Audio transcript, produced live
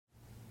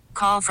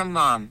Call from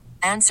mom.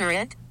 Answer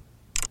it.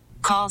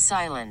 Call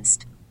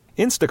silenced.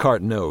 Instacart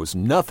knows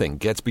nothing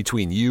gets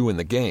between you and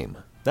the game.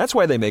 That's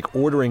why they make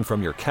ordering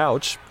from your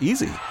couch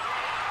easy.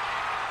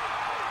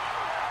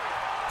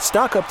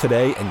 Stock up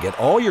today and get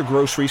all your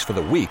groceries for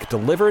the week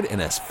delivered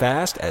in as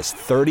fast as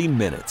 30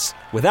 minutes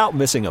without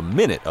missing a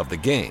minute of the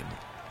game.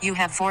 You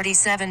have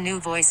 47 new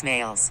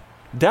voicemails.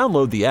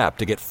 Download the app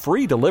to get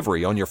free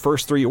delivery on your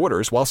first 3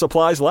 orders while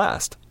supplies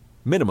last.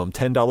 Minimum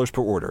 $10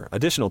 per order.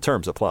 Additional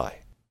terms apply.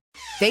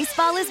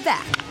 Baseball is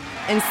back,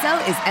 and so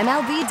is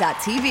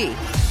MLB.tv.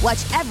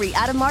 Watch every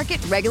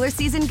out-of-market regular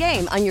season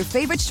game on your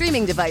favorite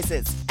streaming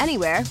devices,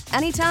 anywhere,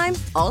 anytime,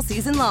 all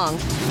season long.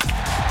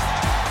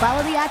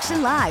 Follow the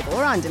action live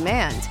or on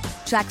demand.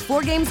 Track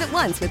 4 games at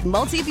once with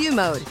multi-view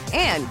mode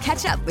and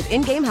catch up with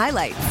in-game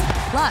highlights.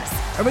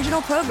 Plus,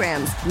 original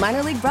programs,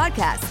 minor league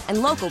broadcasts,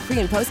 and local pre-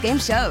 and post-game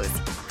shows.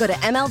 Go to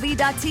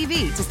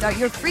MLB.tv to start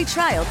your free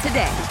trial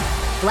today.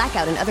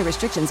 Blackout and other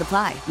restrictions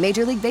apply.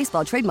 Major League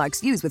Baseball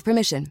trademarks used with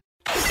permission.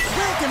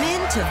 Welcome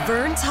in to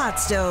Vern's Hot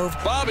Stove.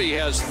 Bobby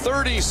has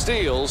 30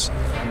 steals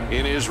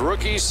in his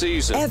rookie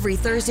season. Every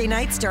Thursday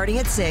night starting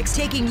at 6,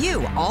 taking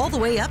you all the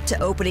way up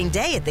to opening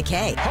day at the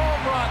K.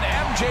 Home run,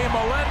 MJ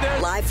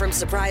Melendez. Live from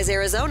Surprise,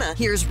 Arizona,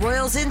 here's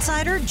Royals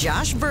insider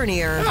Josh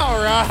Vernier.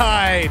 All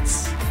right.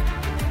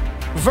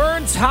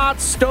 Vern's Hot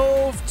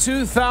Stove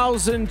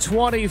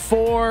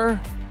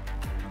 2024.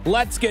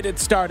 Let's get it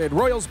started.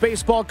 Royals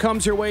baseball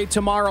comes your way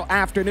tomorrow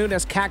afternoon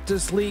as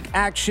Cactus League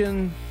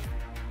action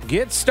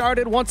gets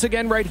started once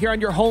again right here on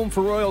your home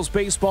for Royals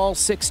baseball,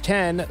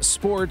 610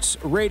 Sports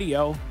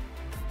Radio.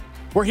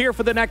 We're here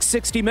for the next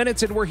 60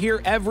 minutes, and we're here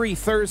every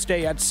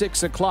Thursday at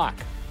 6 o'clock.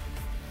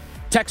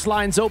 Text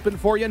lines open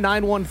for you,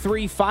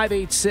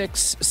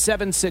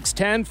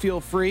 913-586-7610. Feel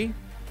free.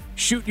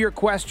 Shoot your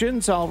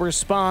questions. I'll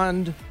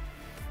respond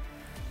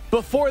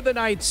before the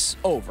night's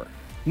over.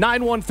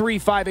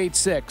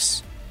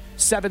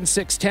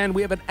 913-586-7610.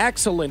 We have an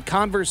excellent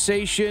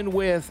conversation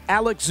with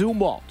Alec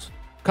Zumwalt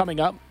coming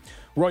up.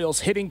 Royals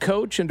hitting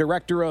coach and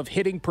director of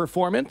hitting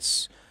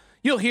performance.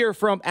 You'll hear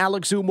from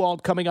Alec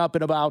Zumwalt coming up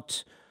in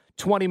about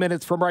 20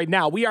 minutes from right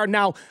now. We are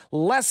now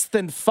less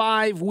than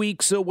 5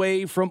 weeks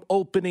away from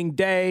opening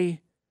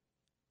day.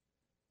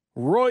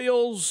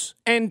 Royals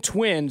and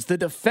Twins, the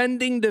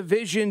defending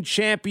division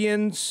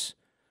champions,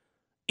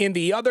 in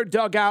the other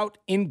dugout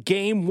in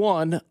Game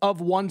 1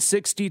 of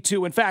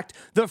 162. In fact,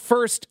 the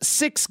first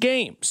 6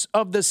 games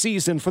of the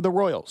season for the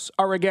Royals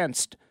are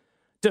against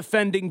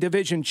defending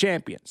division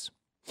champions.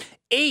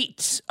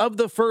 8 of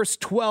the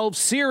first 12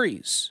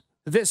 series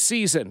this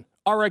season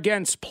are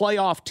against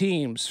playoff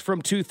teams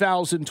from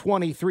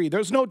 2023.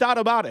 There's no doubt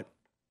about it.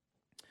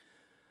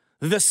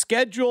 The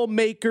schedule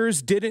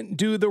makers didn't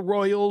do the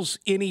Royals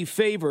any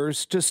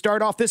favors to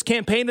start off this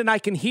campaign, and I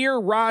can hear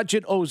Raj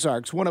at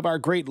Ozarks, one of our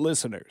great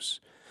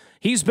listeners.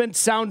 He's been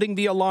sounding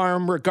the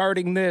alarm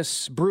regarding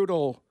this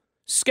brutal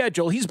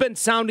schedule. He's been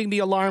sounding the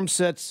alarm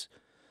since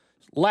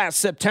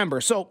last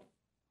September. So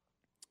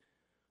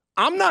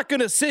I'm not going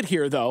to sit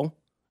here, though,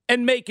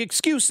 and make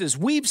excuses.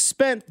 We've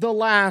spent the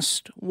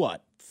last,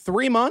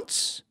 3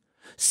 months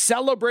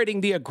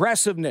celebrating the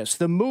aggressiveness,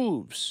 the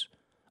moves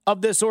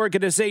of this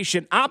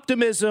organization.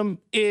 Optimism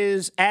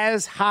is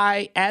as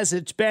high as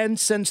it's been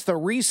since the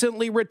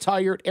recently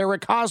retired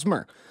Eric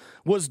Hosmer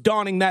was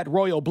donning that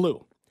royal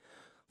blue.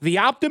 The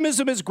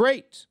optimism is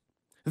great.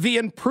 The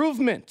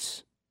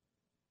improvement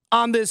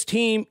on this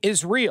team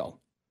is real.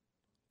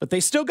 But they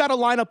still got to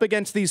line up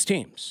against these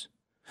teams.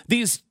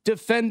 These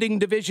defending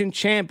division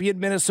champion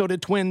Minnesota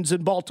Twins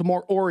and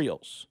Baltimore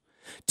Orioles.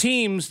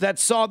 Teams that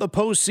saw the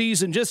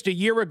postseason just a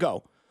year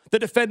ago. The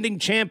defending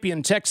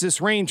champion Texas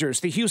Rangers,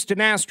 the Houston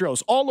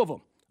Astros, all of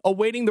them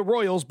awaiting the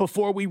Royals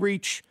before we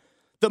reach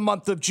the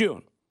month of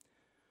June.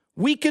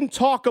 We can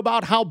talk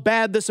about how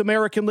bad this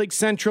American League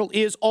Central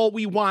is all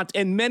we want,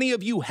 and many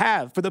of you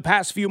have for the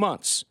past few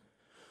months.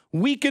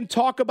 We can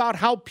talk about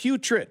how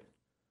putrid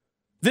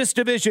this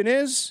division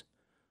is,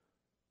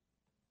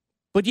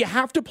 but you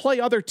have to play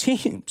other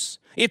teams.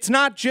 It's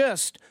not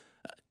just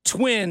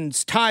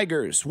Twins,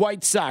 Tigers,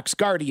 White Sox,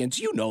 Guardians.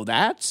 You know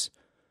that.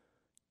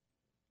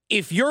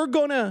 If you're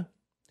going to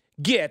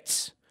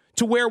get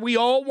to where we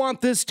all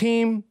want this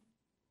team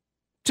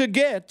to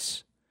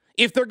get,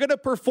 if they're going to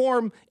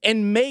perform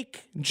and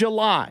make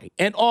July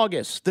and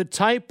August the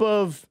type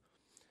of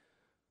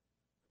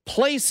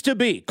place to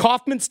be,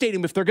 Kauffman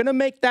Stadium, if they're going to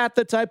make that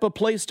the type of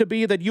place to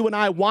be that you and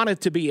I want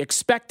it to be,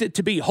 expect it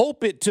to be,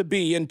 hope it to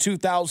be in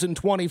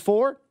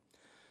 2024,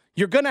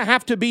 you're going to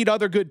have to beat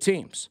other good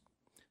teams.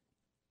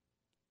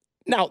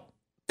 Now,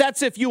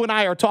 that's if you and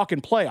I are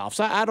talking playoffs.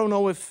 I don't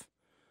know if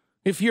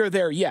you're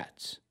there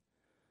yet.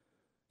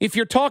 If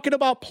you're talking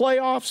about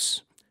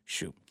playoffs,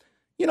 shoot.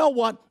 You know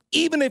what?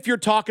 Even if you're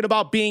talking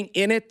about being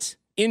in it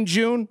in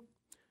June,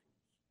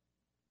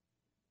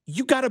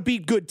 you got to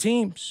beat good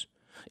teams.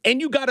 And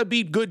you got to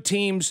beat good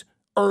teams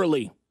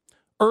early.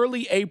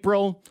 Early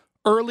April,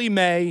 early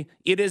May.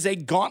 It is a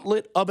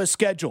gauntlet of a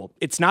schedule.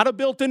 It's not a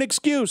built-in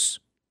excuse.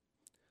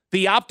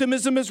 The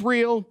optimism is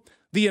real.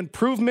 The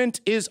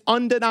improvement is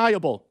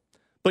undeniable.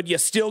 but you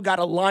still got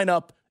to line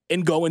up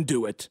and go and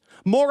do it.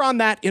 More on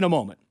that in a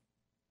moment.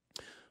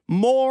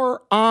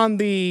 More on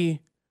the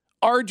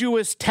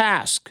arduous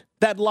task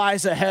that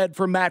lies ahead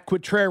for Matt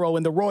Quatrero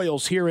and the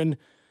Royals here in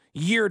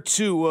year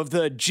 2 of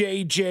the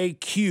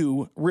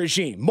JJQ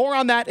regime. More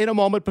on that in a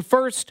moment. But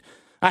first,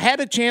 I had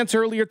a chance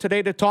earlier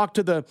today to talk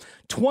to the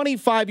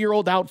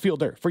 25-year-old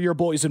outfielder for your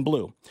boys in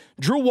blue.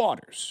 Drew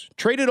Waters,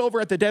 traded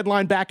over at the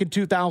deadline back in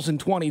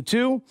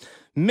 2022,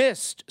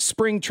 missed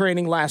spring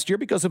training last year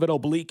because of an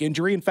oblique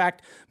injury. In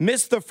fact,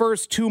 missed the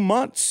first 2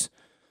 months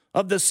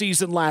of the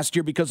season last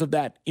year because of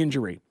that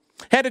injury.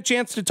 Had a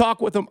chance to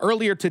talk with him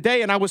earlier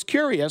today, and I was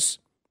curious,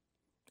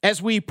 as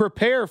we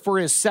prepare for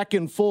his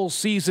second full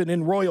season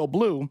in Royal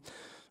Blue,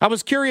 I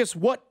was curious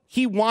what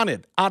he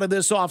wanted out of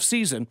this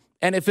offseason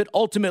and if it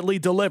ultimately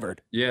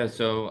delivered. Yeah,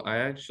 so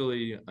I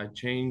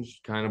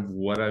changed kind of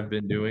what I've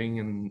been doing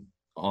in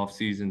off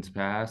seasons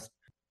past,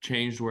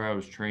 changed where I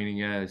was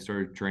training at. I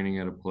started training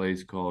at a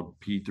place called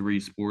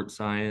P3 Sports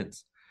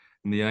Science.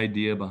 And the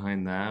idea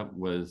behind that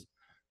was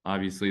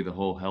obviously the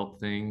whole health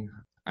thing.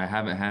 I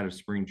haven't had a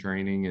spring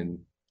training in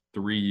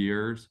 3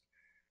 years,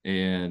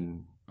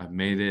 and I've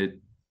made it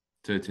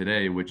to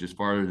today, which is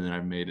farther than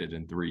I've made it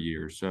in 3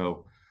 years.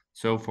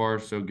 So far,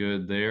 so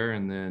good there.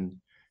 And then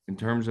in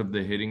terms of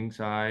the hitting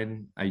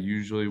side, I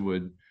usually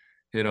would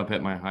hit up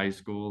at my high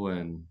school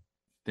and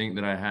think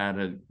that I had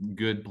a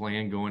good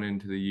plan going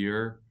into the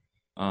year.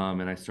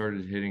 And I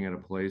started hitting at a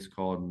place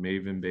called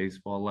Maven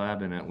Baseball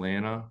Lab in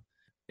Atlanta.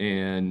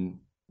 And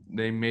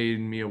they made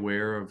me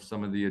aware of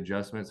some of the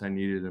adjustments I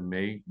needed to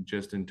make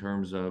just in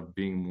terms of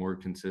being more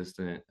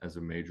consistent as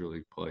a major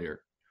league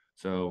player.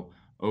 So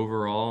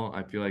overall,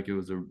 I feel like it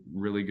was a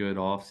really good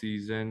off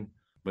season,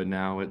 but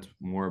now it's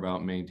more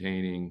about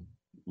maintaining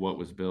what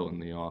was built in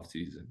the off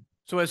season.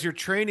 So as you're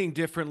training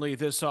differently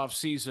this off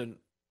season,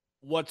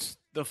 what's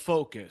the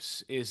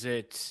focus? Is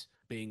it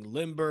being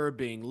limber,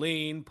 being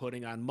lean,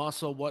 putting on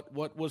muscle? What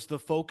was the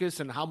focus,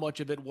 and how much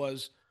of it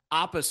was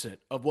opposite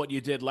of what you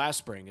did last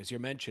spring, as you're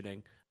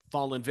mentioning,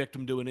 fallen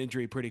victim to an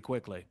injury pretty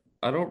quickly?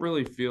 I don't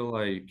really feel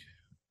like,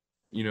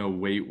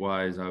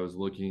 weight-wise, I was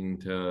looking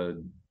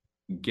to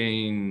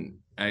gain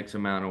X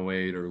amount of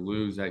weight or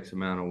lose X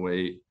amount of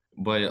weight.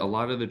 But a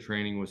lot of the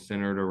training was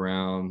centered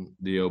around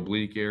the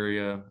oblique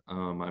area.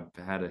 I've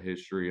had a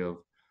history of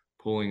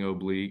pulling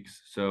obliques,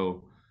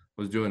 so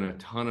I was doing a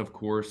ton of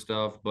core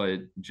stuff, but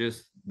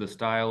just the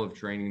style of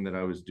training that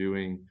I was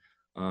doing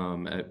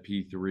at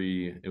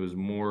P3,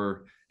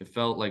 it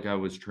felt like I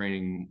was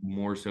training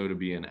more so to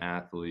be an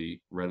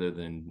athlete rather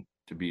than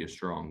to be a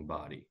strong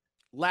body.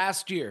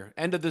 Last year,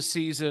 end of the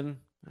season,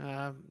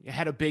 you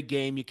had a big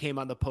game. You came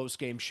on the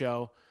post-game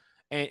show,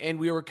 and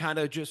we were kind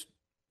of just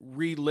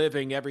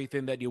reliving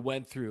everything that you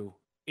went through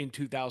in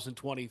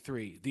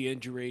 2023, the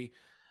injury,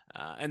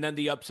 and then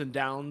the ups and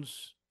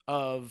downs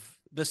of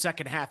the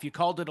second half. You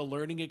called it a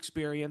learning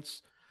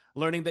experience,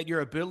 learning that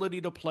your ability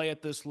to play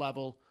at this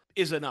level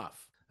is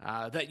enough,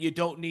 that you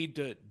don't need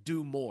to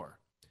do more.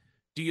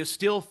 Do you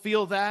still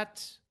feel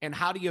that? And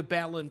how do you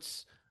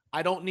balance,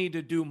 I don't need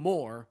to do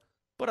more,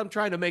 but I'm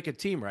trying to make a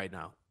team right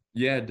now?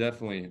 Yeah,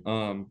 definitely.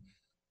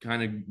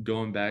 Kind of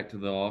going back to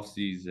the off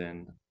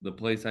season, the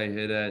place I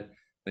hit at,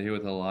 I hit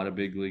with a lot of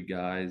big league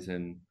guys,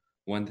 and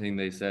one thing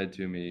they said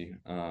to me,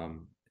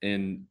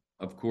 and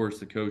of course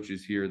the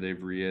coaches here,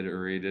 they've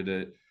reiterated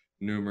it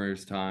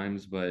numerous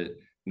times, but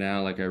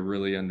now I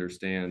really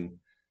understand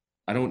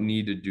I don't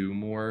need to do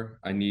more.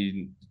 I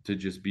need to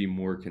just be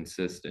more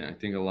consistent. I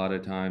think a lot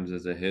of times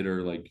as a hitter,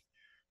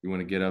 you want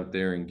to get up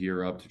there and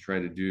gear up to try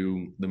to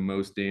do the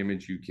most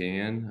damage you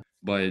can.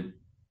 But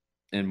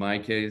in my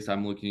case,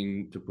 I'm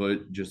looking to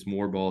put just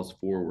more balls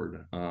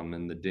forward,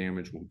 and the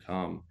damage will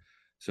come.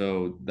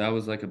 So that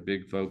was a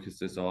big focus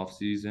this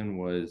offseason,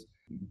 was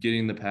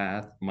getting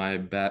my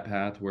bat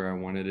path where I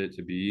wanted it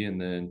to be,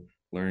 and then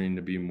learning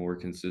to be more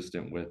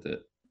consistent with it.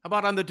 How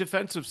about on the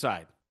defensive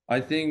side? I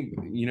think,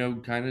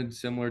 kind of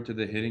similar to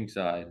the hitting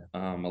side.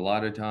 A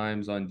lot of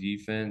times on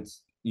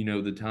defense,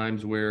 the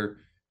times where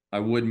I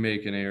would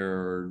make an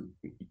error,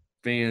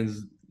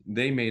 fans,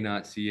 they may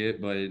not see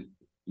it, but,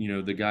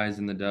 the guys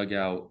in the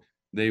dugout,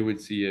 they would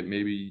see it.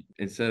 Maybe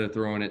instead of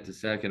throwing it to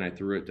second, I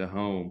threw it to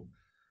home.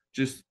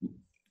 Just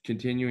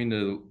continuing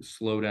to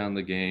slow down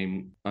the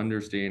game,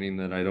 understanding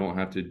that I don't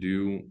have to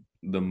do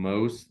the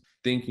most,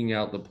 thinking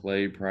out the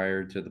play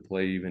prior to the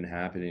play even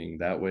happening.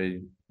 That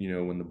way,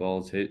 when the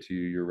ball's hit to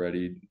you, you're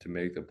ready to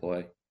make the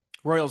play.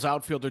 Royals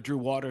outfielder Drew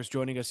Waters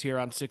joining us here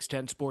on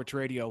 610 Sports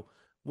Radio.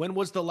 When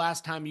was the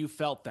last time you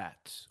felt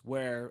that,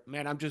 where,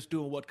 man, I'm just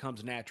doing what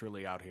comes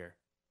naturally out here?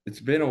 It's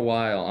been a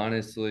while,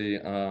 honestly.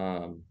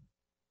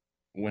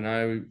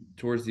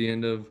 Towards the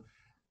end of,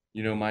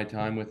 my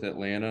time with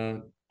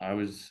Atlanta, I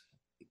was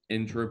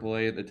in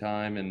AAA at the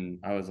time, and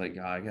I was like,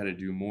 God, I got to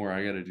do more.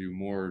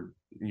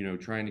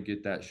 Trying to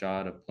get that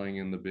shot of playing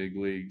in the big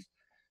leagues.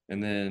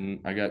 And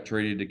then I got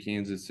traded to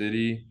Kansas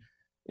City.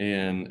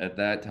 And at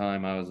that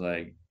time I was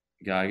like,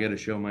 God, I got to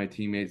show my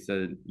teammates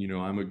that,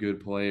 I'm a good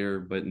player.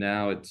 But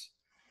now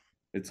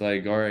it's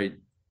like, all right,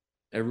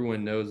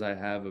 everyone knows I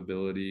have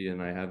ability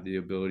and I have the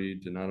ability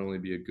to not only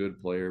be a good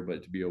player,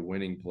 but to be a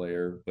winning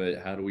player. But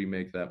how do we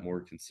make that more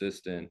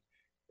consistent?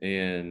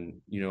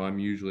 And, I'm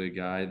usually a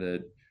guy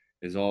that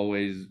is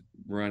always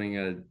running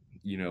at,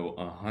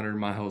 100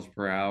 miles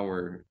per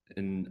hour.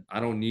 And I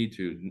don't need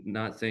to.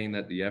 Not saying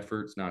that the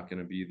effort's not going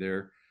to be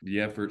there. The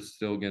effort's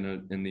still going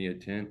to, and the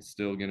intent's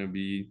still going to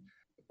be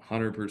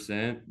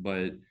 100%.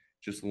 But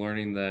just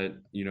learning that,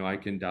 I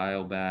can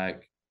dial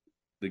back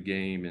the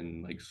game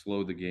and like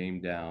slow the game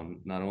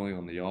down, not only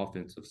on the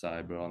offensive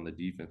side, but on the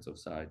defensive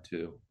side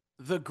too.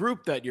 The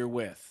group that you're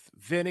with,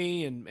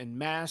 Vinny and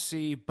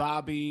Massey,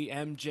 Bobby,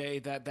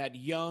 MJ, that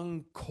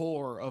young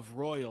core of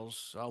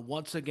Royals,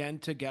 once again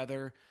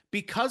together.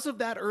 Because of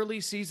that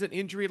early season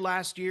injury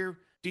last year,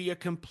 do you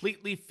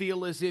completely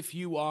feel as if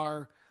you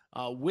are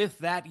with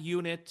that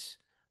unit,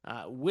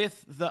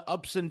 with the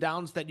ups and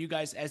downs that you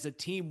guys as a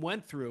team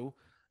went through,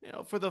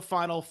 for the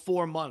final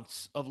 4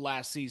 months of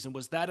last season?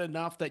 Was that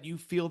enough that you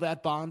feel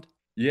that bond?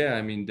 Yeah,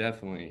 I mean,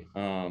 definitely.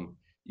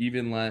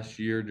 Even last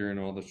year during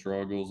all the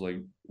struggles,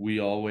 like we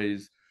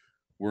always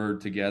were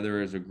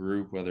together as a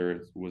group, whether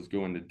it was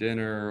going to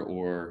dinner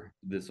or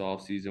this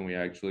off season, we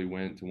actually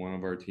went to one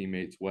of our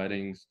teammates'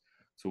 weddings.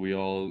 So we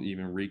all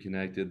even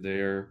reconnected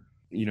there.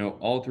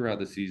 All throughout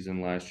the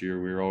season last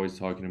year, we were always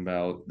talking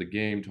about the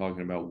game,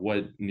 talking about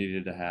what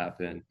needed to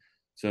happen.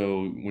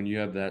 So when you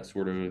have that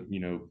sort of,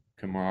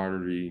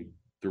 camaraderie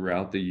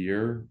throughout the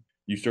year,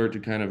 you start to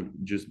kind of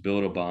just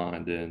build a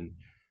bond. And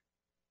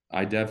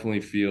I definitely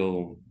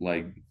feel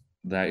like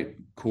that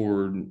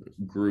core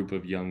group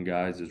of young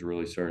guys is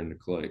really starting to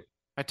click.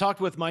 I talked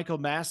with Michael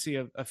Massey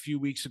a few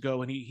weeks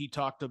ago, and he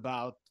talked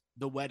about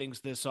the weddings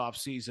this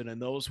offseason,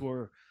 and those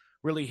were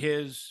really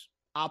his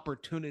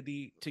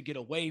opportunity to get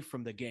away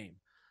from the game.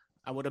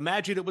 I would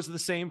imagine it was the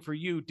same for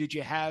you. Did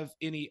you have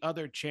any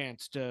other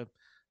chance to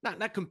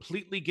not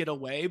completely get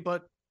away,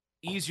 but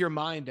ease your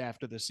mind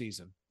after the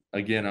season?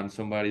 Again, I'm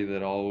somebody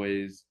that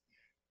always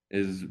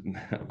is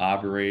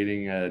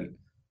operating at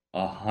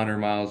 100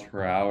 miles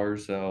per hour.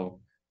 So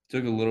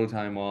took a little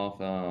time off,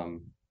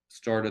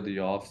 started the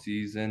off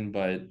season,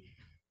 but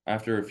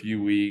after a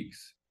few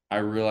weeks, I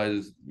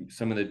realized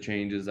some of the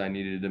changes I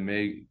needed to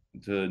make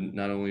to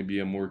not only be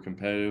a more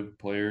competitive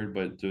player,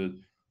 but to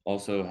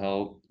also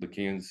help the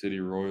Kansas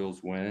City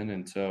Royals win.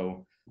 And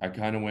so I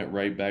kind of went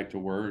right back to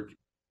work,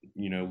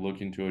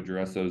 looking to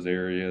address those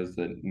areas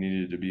that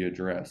needed to be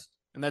addressed.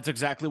 And that's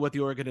exactly what the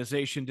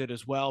organization did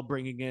as well,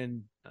 bringing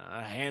in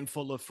a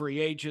handful of free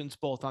agents,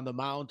 both on the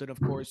mound and,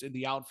 of course, in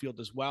the outfield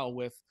as well,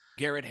 with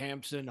Garrett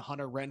Hampson,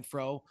 Hunter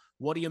Renfroe.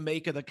 What do you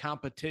make of the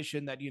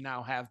competition that you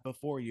now have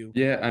before you?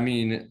 Yeah, I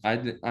mean, I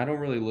don't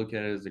really look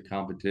at it as a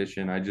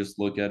competition. I just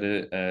look at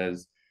it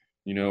as,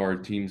 our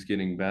team's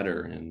getting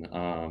better. And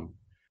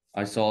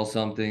I saw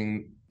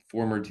something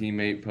former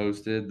teammate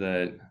posted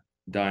that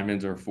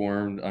diamonds are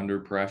formed under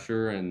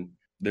pressure, and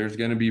there's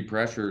going to be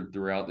pressure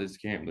throughout this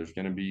camp. There's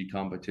going to be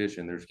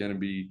competition. There's going to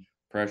be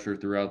pressure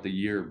throughout the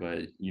year,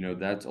 but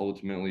that's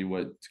ultimately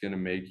what's going to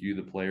make you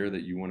the player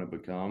that you want to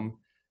become.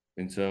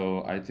 And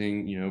so I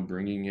think,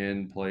 bringing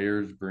in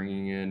players,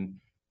 bringing in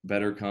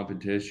better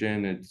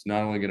competition, it's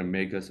not only going to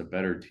make us a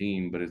better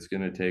team, but it's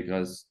going to take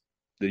us,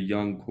 the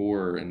young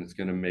core, and it's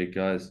going to make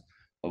us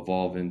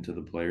evolve into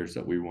the players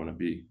that we want to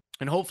be.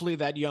 And hopefully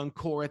that young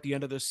core at the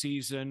end of the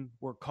season,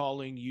 we're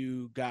calling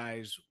you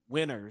guys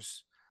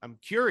winners. I'm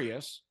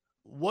curious,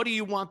 what do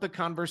you want the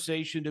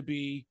conversation to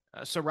be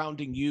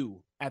surrounding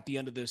you at the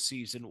end of this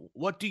season?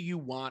 What do you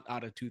want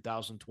out of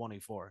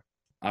 2024?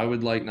 I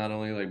would like not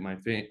only like my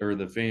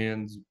the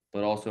fans,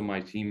 but also my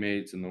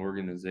teammates and the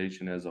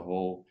organization as a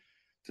whole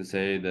to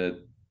say that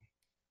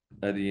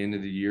at the end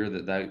of the year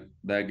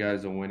that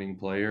guy's a winning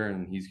player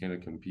and he's going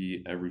to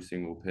compete every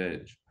single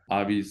pitch.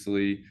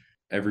 Obviously,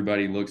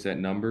 everybody looks at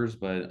numbers,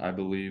 but I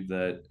believe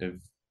that if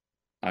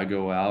I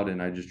go out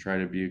and I just try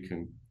to be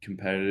a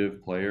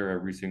competitive player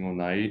every single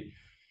night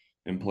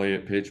and play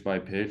it pitch by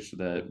pitch,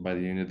 that by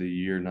the end of the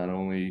year, not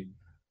only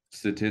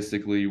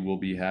statistically we'll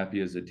be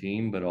happy as a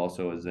team, but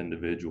also as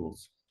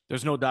individuals.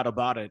 There's no doubt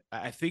about it.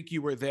 I think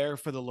you were there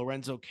for the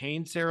Lorenzo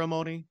Cain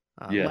ceremony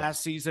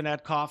last season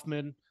at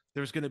Kauffman.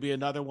 There's going to be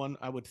another one,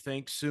 I would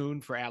think,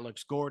 soon for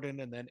Alex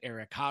Gordon and then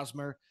Eric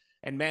Hosmer.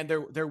 And man,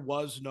 there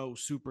was no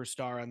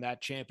superstar on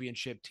that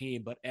championship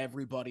team, but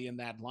everybody in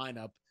that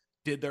lineup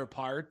did their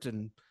part,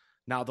 and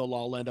now they'll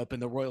all end up in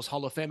the Royals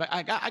Hall of Fame.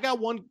 I got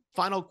one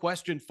final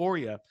question for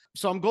you.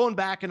 So I'm going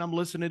back and I'm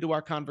listening to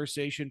our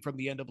conversation from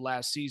the end of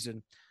last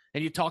season,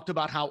 and you talked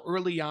about how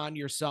early on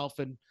yourself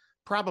and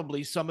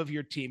probably some of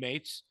your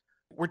teammates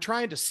were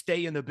trying to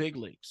stay in the big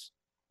leagues.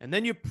 And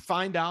then you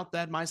find out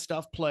that my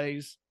stuff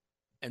plays,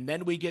 and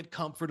then we get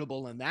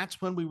comfortable, and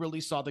that's when we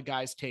really saw the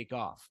guys take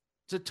off.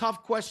 It's a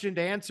tough question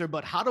to answer,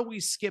 but how do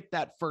we skip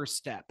that first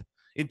step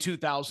in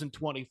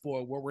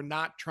 2024 where we're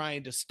not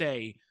trying to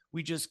stay,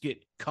 we just get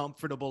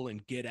comfortable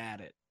and get at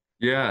it?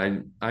 Yeah,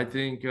 and I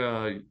think,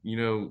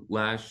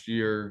 last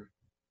year,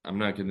 I'm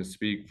not going to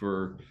speak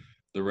for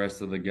the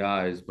rest of the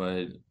guys,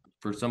 but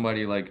for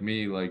somebody like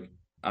me, like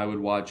I would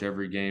watch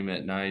every game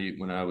at night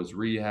when I was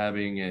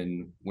rehabbing.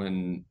 And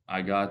when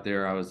I got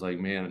there, I was like,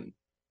 man,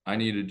 I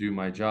need to do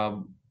my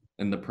job.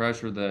 And the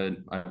pressure that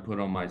I put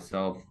on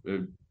myself,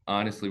 it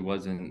honestly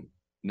wasn't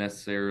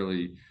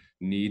necessarily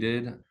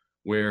needed.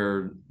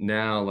 Where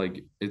now,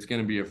 like, it's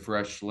going to be a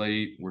fresh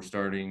slate. We're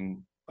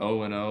starting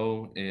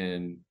 0-0.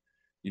 And,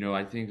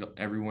 I think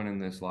everyone in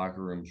this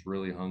locker room is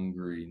really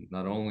hungry,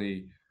 not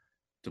only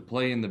to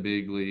play in the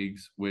big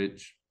leagues,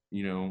 which,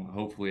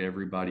 hopefully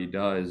everybody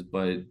does,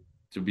 but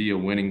to be a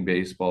winning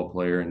baseball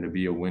player and to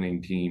be a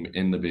winning team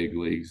in the big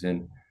leagues.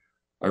 And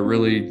I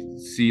really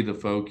see the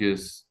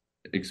focus,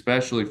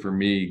 especially for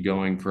me,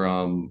 going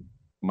from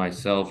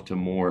myself to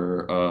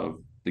more of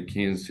the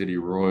Kansas City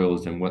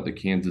Royals and what the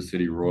Kansas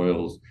City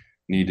Royals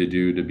need to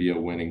do to be a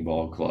winning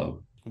ball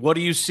club. What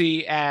do you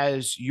see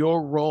as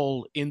your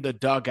role in the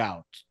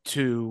dugout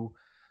to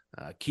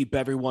keep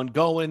everyone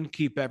going,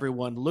 keep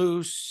everyone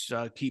loose,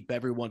 keep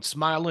everyone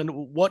smiling?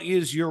 What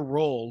is your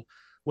role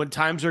when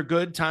times are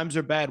good, times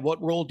are bad?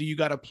 What role do you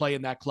got to play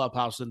in that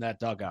clubhouse, in that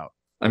dugout?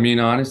 I mean,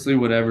 honestly,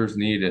 whatever's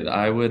needed.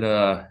 I would,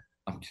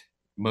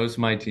 most of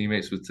my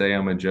teammates would say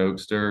I'm a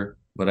jokester,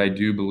 but I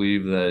do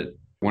believe that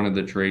one of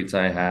the traits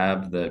I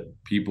have that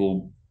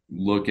people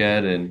look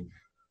at and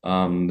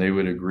they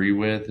would agree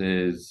with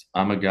is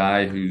I'm a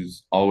guy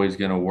who's always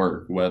going to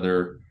work,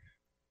 whether,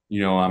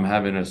 I'm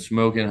having a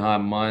smoking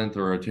hot month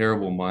or a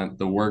terrible month.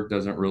 The work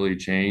doesn't really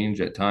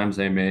change. At times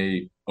they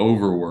may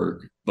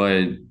overwork,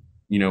 but,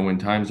 when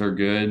times are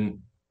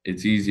good,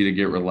 it's easy to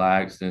get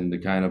relaxed and to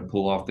kind of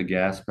pull off the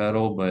gas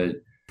pedal. But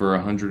for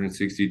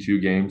 162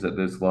 games at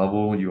this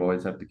level, you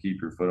always have to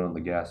keep your foot on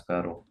the gas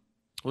pedal.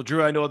 Well,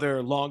 Drew, I know there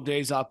are long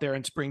days out there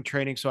in spring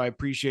training, so I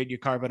appreciate you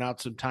carving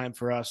out some time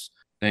for us.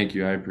 Thank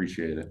you. I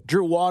appreciate it.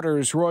 Drew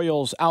Waters,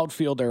 Royals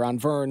outfielder on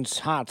Vern's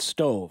Hot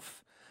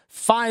Stove.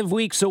 5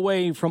 weeks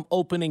away from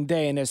opening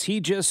day, and as he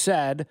just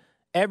said,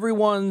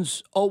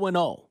 everyone's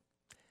 0-0.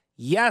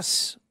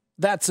 Yes,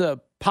 that's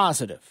a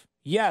positive.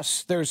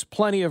 Yes, there's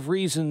plenty of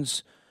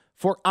reasons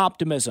for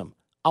optimism.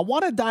 I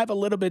want to dive a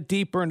little bit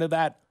deeper into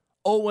that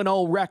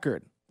 0-0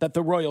 record that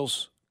the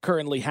Royals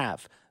currently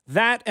have.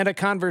 That and a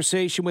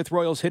conversation with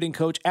Royals hitting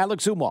coach Alec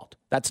Zumwalt.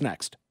 That's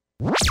next.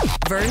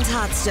 Vern's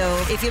Hot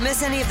Stove. If you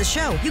miss any of the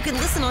show, you can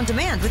listen on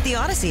demand with the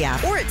Odyssey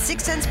app or at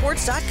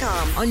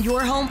 610sports.com on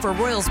your home for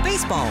Royals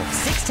baseball.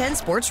 610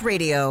 Sports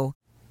Radio.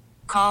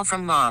 Call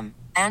from mom.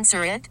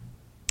 Answer it.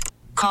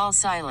 Call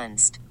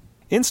silenced.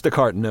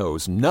 Instacart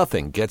knows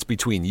nothing gets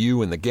between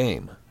you and the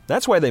game.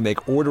 That's why they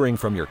make ordering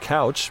from your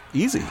couch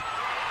easy.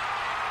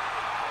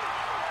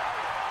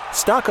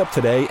 Stock up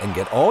today and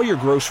get all your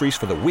groceries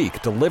for the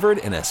week delivered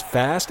in as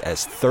fast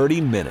as 30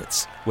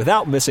 minutes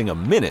without missing a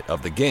minute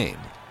of the game.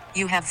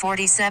 You have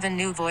 47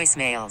 new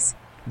voicemails.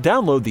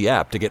 Download the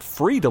app to get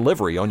free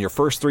delivery on your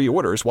first 3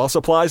 orders while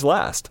supplies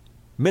last.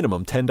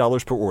 Minimum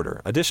 $10 per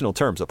order. Additional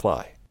terms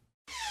apply.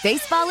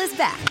 Baseball is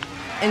back,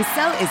 and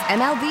so is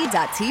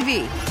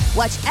MLB.tv.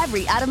 Watch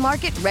every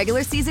out-of-market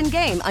regular season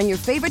game on your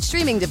favorite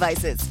streaming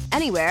devices,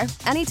 anywhere,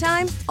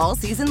 anytime, all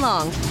season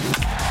long.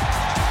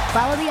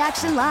 Follow the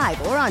action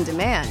live or on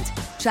demand.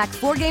 Track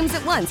 4 games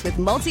at once with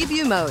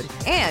multi-view mode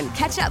and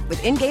catch up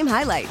with in-game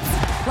highlights.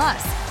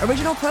 Plus,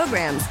 original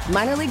programs,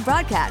 minor league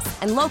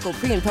broadcasts, and local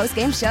pre- and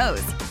post-game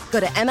shows. Go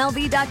to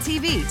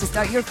MLB.tv to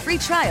start your free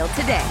trial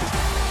today.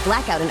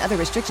 Blackout and other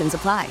restrictions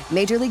apply.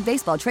 Major League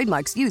Baseball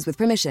trademarks used with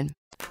permission.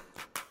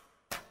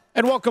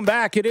 And welcome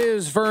back. It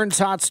is Vern's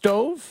Hot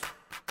Stove.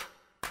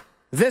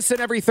 This and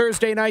every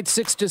Thursday night,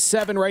 6 to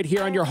 7, right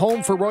here on your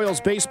home for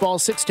Royals baseball,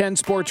 610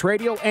 Sports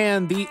Radio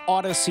and the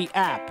Odyssey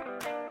app.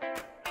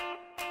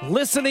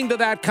 Listening to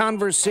that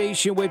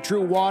conversation with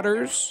Drew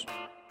Waters,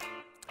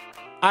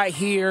 I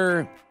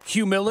hear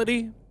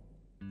humility.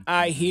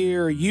 I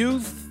hear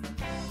youth.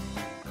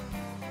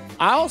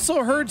 I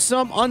also heard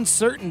some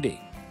uncertainty,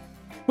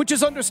 which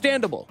is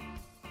understandable.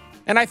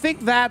 And I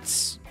think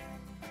that's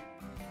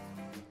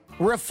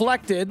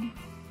reflected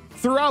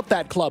throughout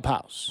that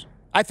clubhouse.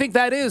 I think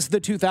that is the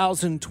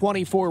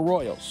 2024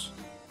 Royals.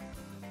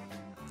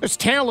 There's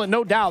talent,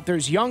 no doubt.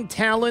 There's young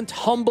talent,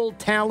 humble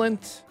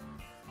talent,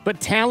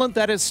 but talent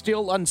that is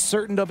still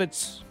uncertain of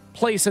its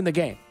place in the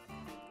game.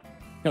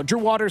 Drew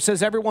Waters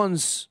says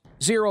everyone's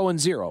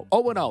 0-0,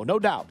 0-0, no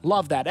doubt.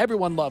 Love that.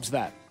 Everyone loves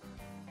that.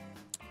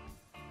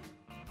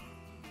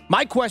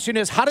 My question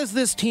is, how does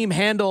this team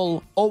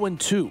handle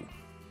 0-2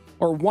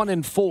 or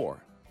 1-4?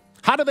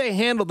 How do they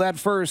handle that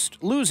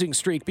first losing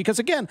streak? Because,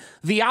 again,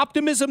 the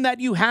optimism that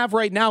you have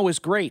right now is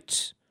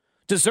great.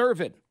 Deserve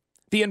it.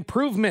 The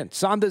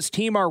improvements on this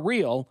team are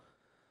real.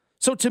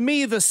 So, to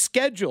me, the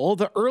schedule,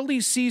 the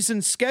early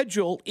season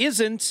schedule,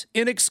 isn't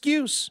an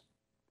excuse.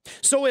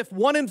 So, if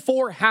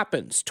 1-4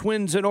 happens,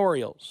 Twins and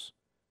Orioles,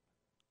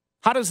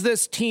 how does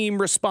this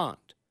team respond?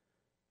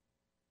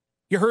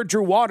 You heard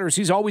Drew Waters,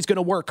 he's always going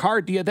to work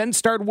hard. Do you then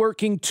start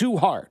working too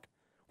hard,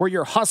 where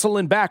you're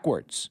hustling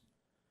backwards?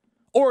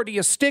 Or do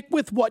you stick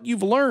with what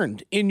you've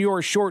learned in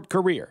your short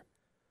career?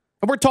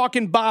 And we're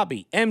talking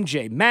Bobby,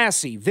 MJ,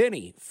 Massey,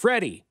 Vinny,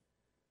 Freddie,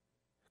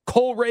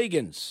 Cole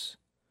Reagans,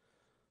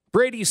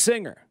 Brady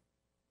Singer,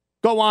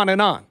 Go on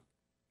and on.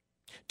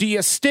 Do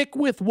you stick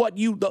with what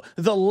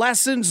the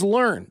lessons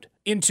learned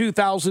in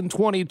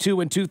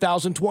 2022 and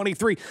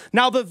 2023?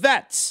 Now the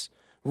vets,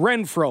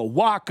 Renfro,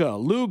 Waka,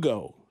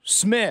 Lugo,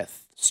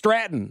 Smith,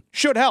 Stratton,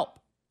 should help.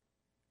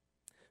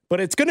 But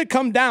it's going to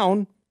come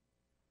down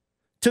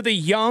to the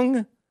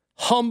young,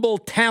 humble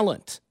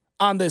talent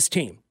on this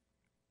team.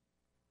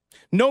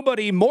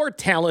 Nobody more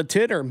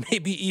talented or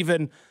maybe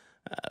even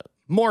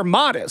more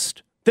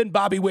modest than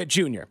Bobby Witt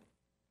Jr.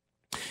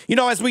 You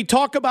know, as we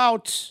talk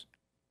about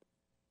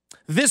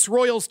this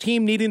Royals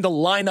team needing to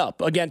line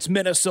up against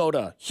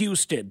Minnesota,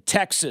 Houston,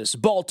 Texas,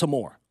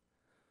 Baltimore.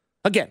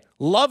 Again,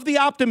 love the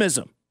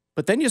optimism,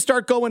 but then you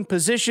start going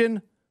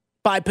position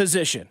by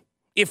position.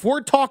 If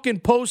we're talking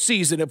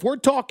postseason, if we're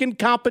talking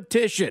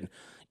competition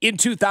in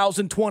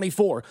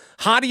 2024,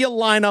 how do you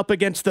line up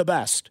against the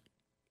best?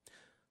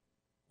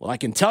 Well, I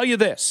can tell you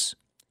this.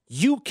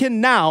 You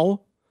can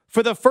now,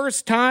 for the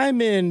first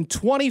time in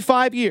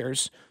 25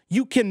 years,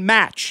 you can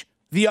match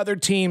the other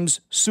team's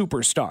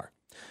superstar.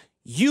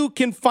 You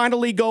can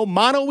finally go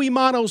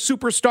mano-a-mano,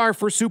 superstar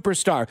for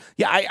superstar.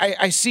 Yeah,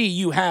 I see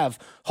you have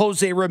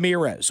Jose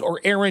Ramirez or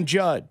Aaron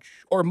Judge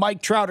or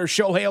Mike Trout or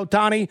Shohei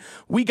Ohtani.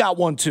 We got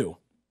one too.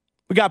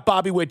 We got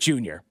Bobby Witt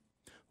Jr.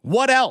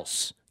 What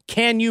else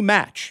can you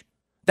match?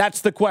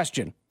 That's the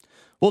question.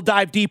 We'll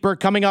dive deeper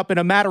coming up in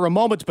a matter of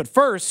moments. But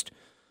first,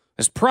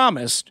 as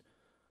promised,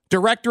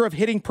 Director of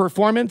Hitting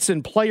Performance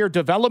and Player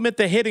Development,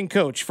 the hitting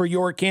coach for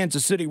your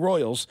Kansas City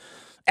Royals,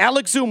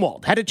 Alec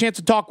Zumwalt. Had a chance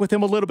to talk with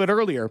him a little bit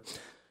earlier.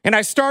 And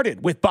I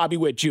started with Bobby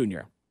Witt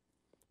Jr.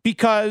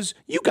 because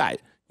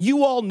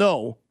you all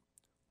know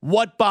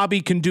what Bobby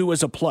can do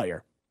as a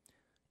player.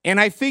 And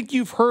I think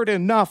you've heard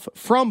enough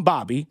from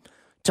Bobby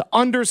to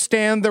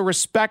understand the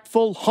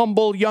respectful,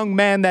 humble young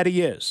man that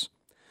he is.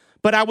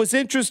 But I was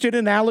interested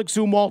in Alec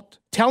Zumwalt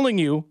telling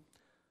you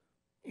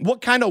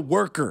what kind of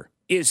worker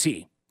is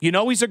he? You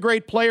know he's a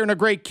great player and a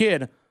great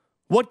kid.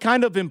 What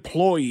kind of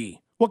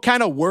employee? What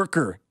kind of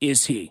worker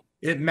is he?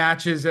 It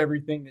matches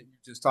everything that you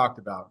just talked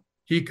about.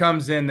 He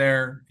comes in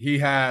there. He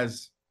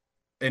has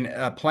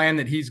a plan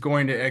that he's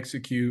going to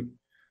execute.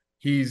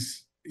 He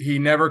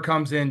never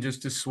comes in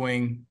just to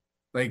swing.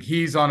 Like,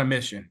 he's on a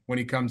mission when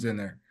he comes in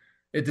there.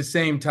 At the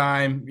same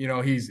time, you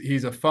know,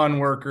 he's a fun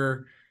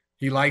worker.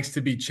 He likes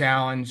to be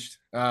challenged.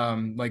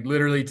 Like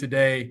literally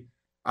today,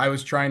 I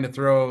was trying to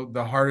throw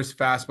the hardest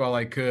fastball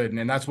I could,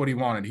 and that's what he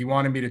wanted. He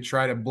wanted me to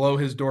try to blow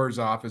his doors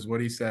off, is what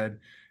he said.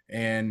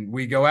 And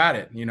we go at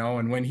it, you know,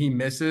 and when he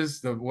misses,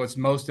 what's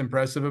most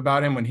impressive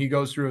about him when he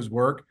goes through his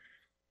work,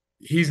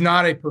 he's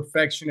not a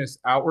perfectionist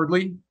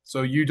outwardly.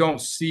 So you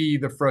don't see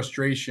the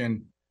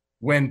frustration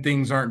when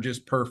things aren't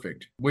just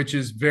perfect, which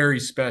is very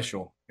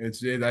special.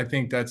 I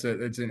think it's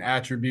an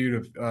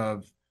attribute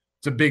of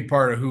it's a big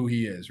part of who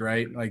he is,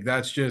 right? Like,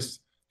 that's just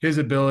his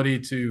ability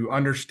to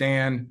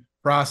understand,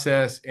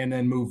 process, and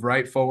then move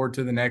right forward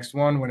to the next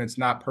one when it's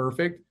not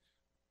perfect.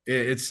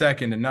 It's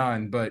second to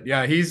none. But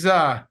yeah, he's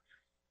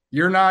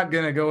you're not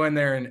going to go in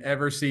there and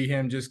ever see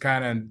him just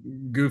kind of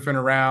goofing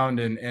around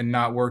and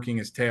not working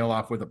his tail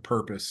off with a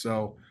purpose.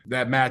 So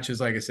that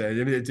matches, like I said,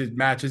 it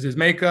matches his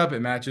makeup. It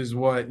matches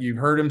what you've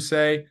heard him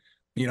say,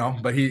 you know,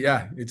 but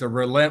it's a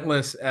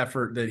relentless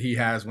effort that he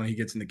has when he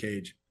gets in the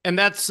cage. And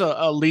that's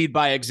a lead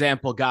by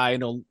example guy.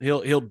 And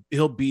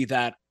he'll be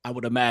that, I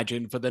would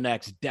imagine, for the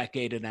next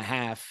decade and a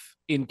half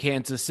in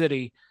Kansas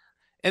City.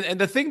 And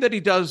the thing that he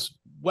does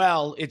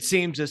well, it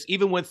seems, is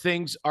even when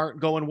things aren't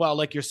going well,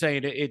 like you're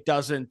saying, it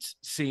doesn't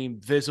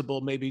seem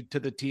visible maybe to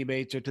the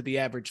teammates or to the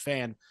average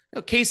fan. You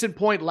know, case in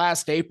point,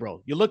 last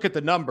April, you look at the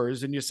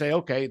numbers and you say,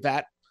 okay,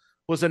 that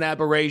was an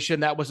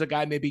aberration. That was a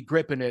guy maybe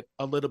gripping it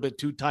a little bit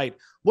too tight.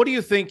 What do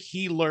you think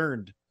he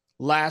learned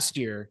last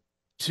year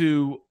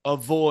to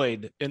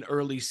avoid an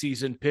early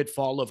season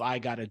pitfall of I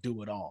got to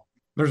do it all?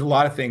 There's a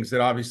lot of things that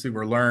obviously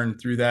were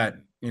learned through that,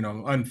 you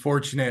know,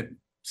 unfortunate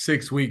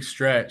 6-week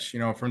stretch, you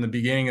know, from the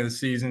beginning of the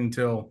season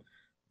until, I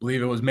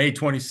believe it was May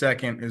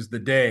 22nd is the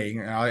day.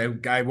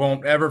 I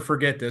won't ever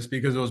forget this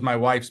because it was my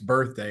wife's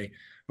birthday.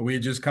 We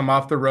had just come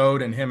off the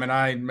road and him and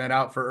I met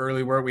out for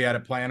early work. We had a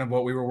plan of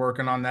what we were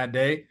working on that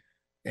day.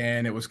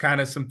 And it was kind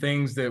of some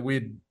things that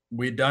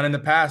we'd done in the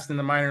past in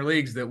the minor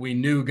leagues that we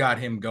knew got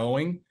him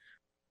going.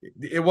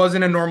 It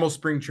wasn't a normal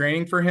spring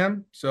training for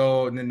him.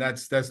 So, and then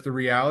that's the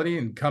reality.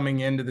 And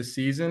coming into the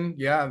season,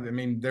 yeah, I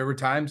mean, there were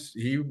times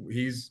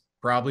he's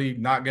probably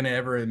not going to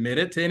ever admit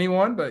it to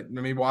anyone, but I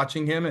mean,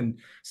 watching him and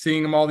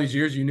seeing him all these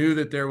years, you knew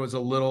that there was a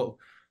little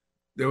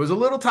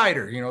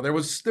tighter, you know, there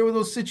were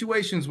those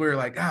situations where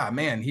like,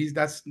 man, he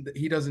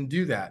doesn't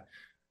do that.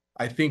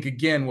 I think,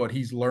 again, what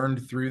he's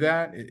learned through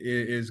that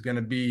is going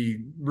to be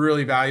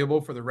really valuable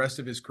for the rest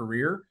of his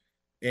career.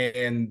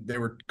 And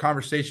there were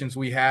conversations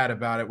we had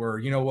about it where,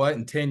 you know what,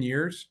 in 10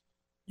 years,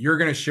 you're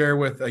going to share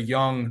with a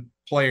young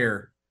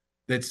player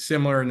that's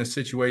similar in the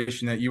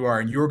situation that you are,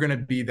 and you're going to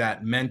be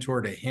that mentor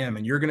to him,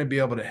 and you're going to be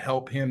able to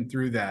help him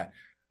through that,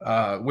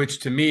 which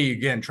to me,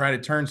 again, try to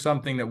turn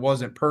something that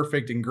wasn't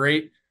perfect and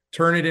great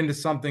turn it into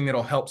something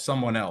that'll help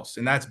someone else.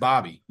 And that's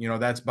Bobby.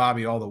 That's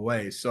Bobby all the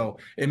way. So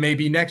it may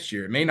be next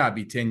year. It may not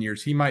be 10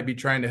 years. He might be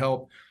trying to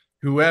help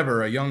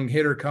whoever, a young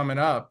hitter coming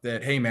up,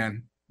 that, hey,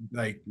 man,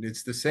 like,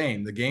 it's the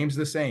same. The game's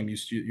the same.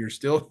 You're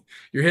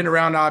hitting a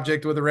round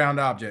object with a round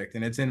object,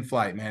 and it's in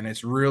flight, man.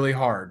 It's really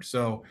hard.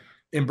 So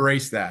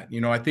embrace that.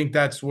 I think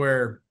that's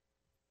where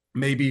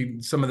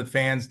maybe some of the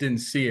fans didn't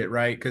see it,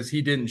 right? Because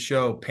he didn't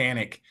show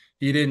panic.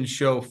 He didn't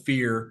show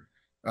fear.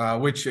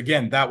 Which,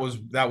 again, that was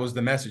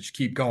the message.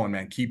 Keep going,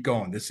 man. Keep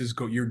going.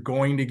 You're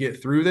going to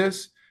get through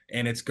this,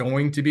 and it's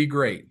going to be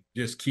great.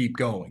 Just keep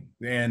going.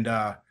 And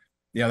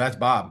that's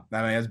Bob.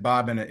 I mean, that's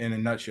Bob in a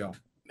nutshell.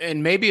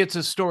 And maybe it's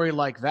a story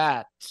like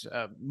that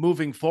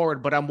moving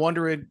forward, but I'm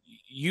wondering,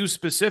 you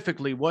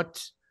specifically,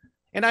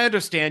 and I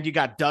understand you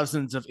got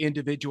dozens of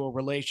individual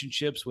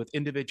relationships with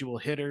individual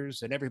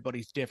hitters, and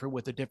everybody's different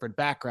with a different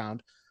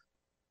background.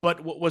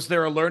 But was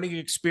there a learning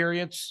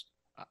experience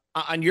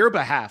on your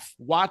behalf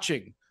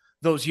watching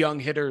those young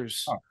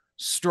hitters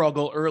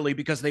struggle early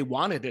because they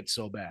wanted it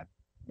so bad?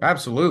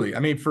 Absolutely. I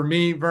mean, for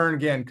me, Vern,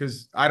 again,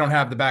 because I don't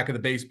have the back of the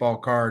baseball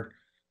card,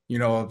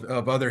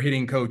 of other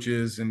hitting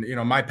coaches, and,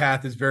 my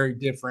path is very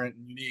different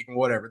and unique and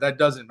whatever. That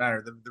doesn't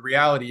matter. The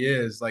reality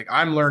is, like,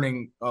 I'm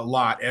learning a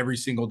lot every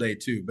single day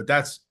too, but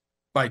that's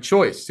by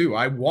choice too.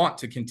 I want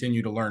to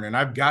continue to learn, and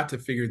I've got to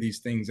figure these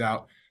things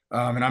out.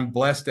 And I'm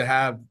blessed to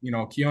have,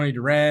 Keone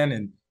Duran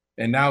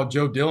and now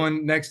Joe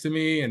Dillon next to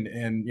me,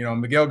 and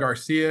Miguel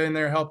Garcia in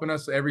there helping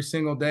us every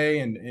single day.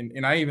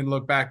 And I even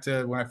look back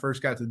to when I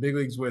first got to the big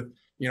leagues with,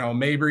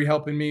 Mabry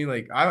helping me.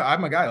 Like,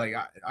 I'm a guy, like,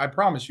 I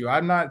promise you,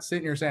 I'm not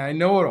sitting here saying I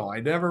know it all.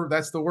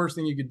 That's the worst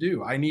thing you could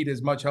do. I need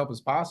as much help as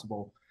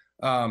possible.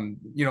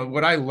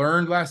 What I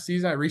learned last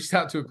season, I reached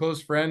out to a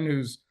close friend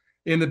who's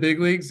in the big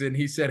leagues, and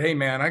he said, "Hey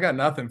man, I got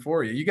nothing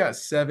for you. You got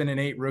 7 and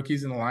 8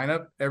 rookies in the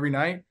lineup every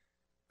night.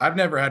 I've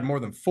never had more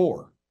than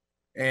 4.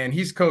 And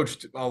he's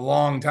coached a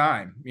long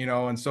time,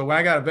 and so when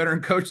I got a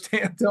veteran coach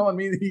telling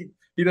me that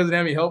he doesn't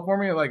have any help for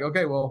me, I'm like,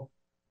 okay, well,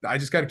 I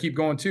just got to keep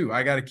going too.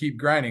 I got to keep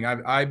grinding.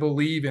 I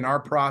believe in our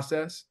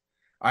process.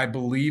 I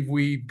believe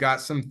we've got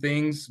some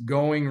things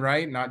going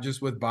right, not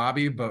just with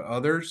Bobby, but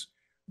others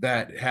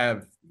that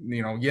have,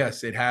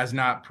 yes, it has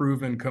not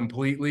proven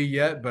completely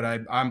yet, but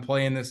I'm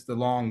playing this the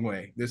long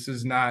way. This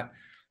is not,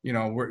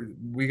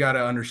 we got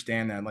to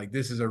understand that, like,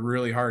 this is a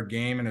really hard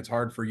game, and it's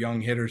hard for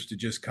young hitters to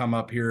just come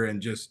up here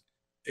and just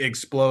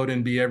explode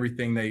and be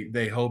everything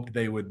they hoped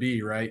they would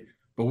be, right?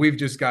 But we've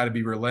just got to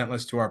be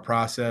relentless to our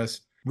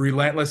process,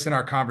 relentless in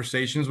our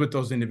conversations with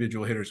those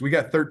individual hitters. We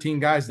got 13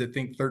 guys that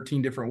think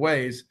 13 different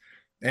ways,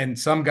 and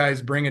some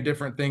guys bring a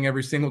different thing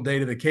every single day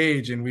to the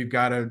cage, and we've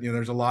got to,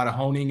 there's a lot of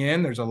honing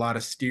in, there's a lot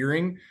of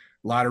steering,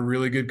 a lot of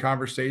really good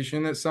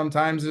conversation that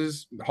sometimes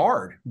is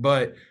hard,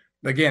 but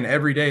again,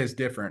 every day is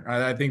different.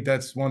 I think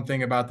that's one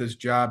thing about this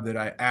job that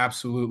I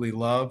absolutely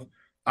love.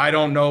 I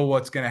don't know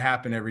what's going to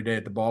happen every day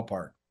at the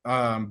ballpark.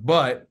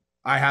 But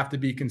I have to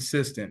be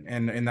consistent.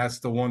 And that's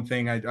the one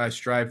thing I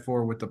strive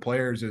for with the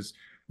players is,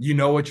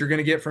 what you're going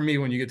to get from me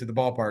when you get to the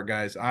ballpark,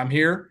 guys. I'm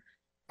here.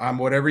 I'm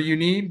whatever you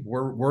need.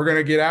 We're going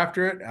to get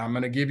after it. I'm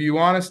going to give you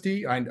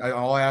honesty.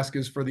 All I ask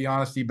is for the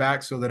honesty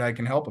back so that I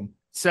can help them.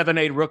 7,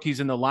 8 rookies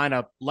in the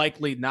lineup,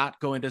 likely not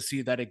going to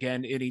see that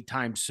again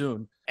anytime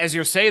soon. As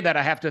you're saying that,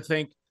 I have to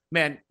think,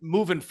 man,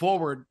 moving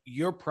forward,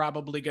 you're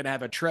probably going to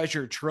have a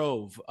treasure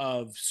trove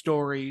of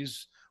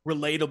stories,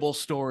 relatable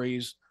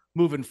stories,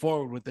 moving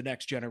forward with the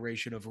next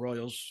generation of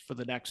Royals for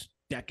the next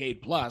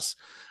decade plus.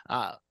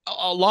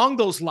 Along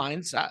those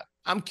lines,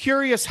 I'm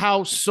curious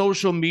how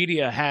social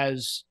media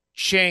has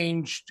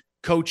changed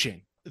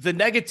coaching. The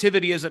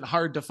negativity isn't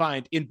hard to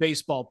find in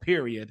baseball,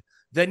 period.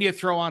 Then you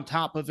throw on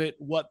top of it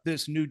what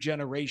this new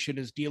generation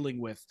is dealing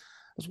with.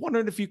 I was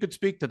wondering if you could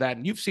speak to that,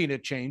 and you've seen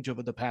it change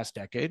over the past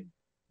decade.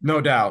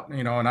 No doubt,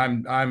 and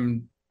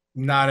I'm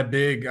not I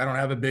don't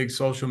have a big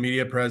social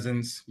media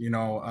presence,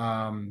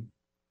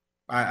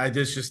 I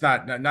just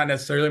not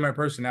necessarily my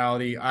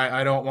personality.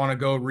 I don't want to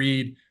go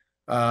read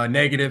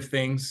negative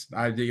things.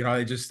 I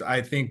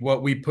think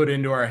what we put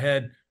into our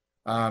head.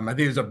 I think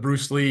there's a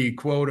Bruce Lee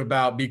quote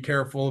about be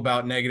careful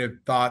about negative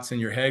thoughts in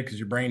your head because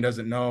your brain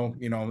doesn't know,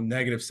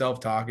 negative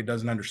self-talk. It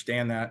doesn't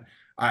understand that.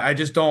 I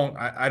just don't.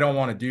 I don't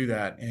want to do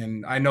that.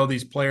 And I know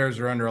these players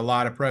are under a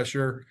lot of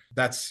pressure.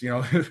 That's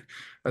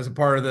as a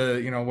part of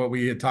the what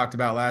we had talked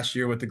about last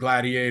year with the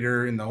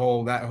gladiator and the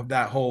whole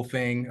that whole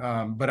thing.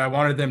 But I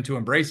wanted them to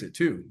embrace it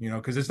too,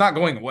 because it's not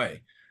going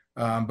away.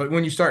 But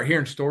when you start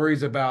hearing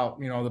stories about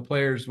the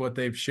players, what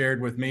they've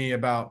shared with me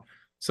about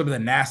some of the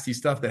nasty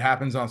stuff that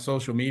happens on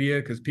social media,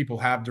 because people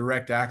have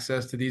direct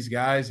access to these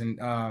guys, and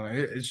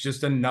it's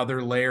just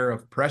another layer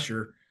of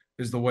pressure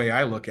is the way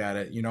I look at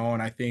it.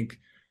 And I think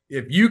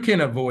if you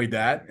can avoid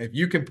that, if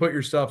you can put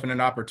yourself in an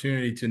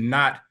opportunity to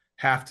not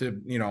have to,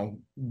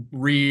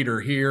 read or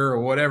hear or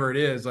whatever it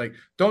is, like,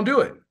 don't do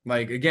it.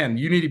 Like, again,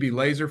 you need to be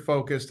laser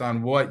focused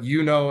on what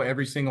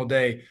every single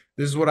day.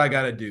 This is what I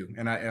got to do.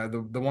 And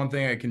the one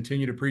thing I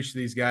continue to preach to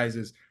these guys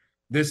is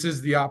This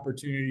is the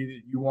opportunity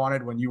that you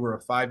wanted when you were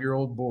a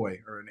 5-year-old boy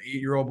or an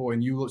 8-year-old boy,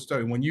 and you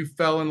started when you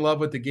fell in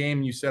love with the game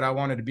and you said, I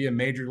wanted to be a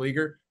major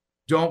leaguer.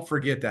 Don't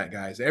forget that,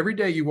 guys. Every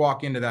day you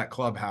walk into that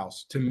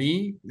clubhouse, to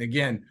me,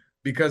 again,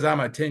 because I'm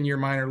a 10-year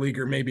minor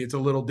leaguer, maybe it's a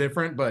little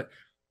different, but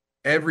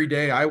every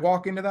day I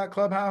walk into that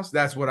clubhouse,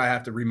 that's what I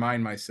have to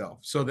remind myself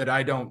so that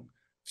I don't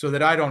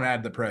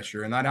add the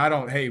pressure and I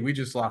don't, hey, we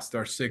just lost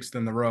our 6th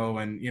in the row.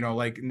 And,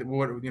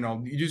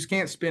 you just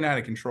can't spin out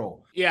of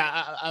control.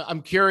 Yeah.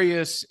 I'm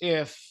curious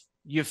if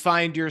you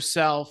find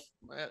yourself,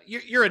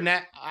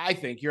 I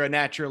think you're a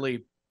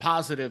naturally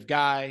positive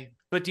guy,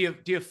 but do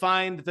you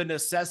find the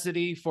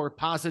necessity for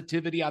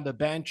positivity on the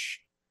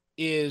bench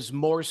is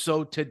more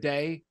so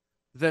today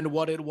than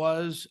what it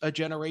was a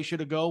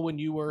generation ago when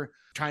you were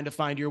trying to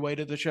find your way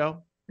to the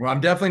show? Well, I'm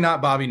definitely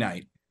not Bobby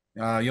Knight.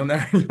 You'll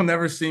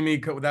never see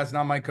me. That's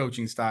not my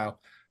coaching style.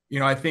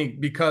 I think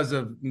because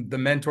of the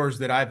mentors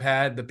that I've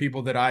had, the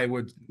people that I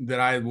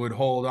would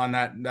hold on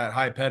that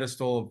high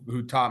pedestal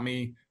who taught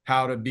me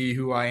how to be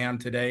who I am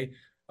today.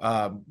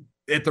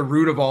 At the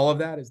root of all of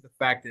that is the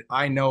fact that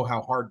I know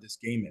how hard this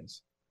game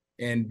is.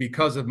 And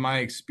because of my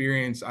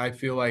experience, I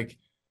feel like,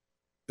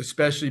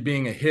 especially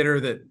being a hitter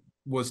that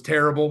was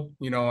terrible,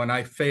 and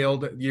I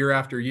failed year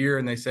after year,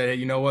 and they said, hey,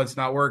 you know what, it's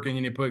not working.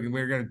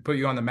 We're going to put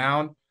you on the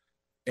mound.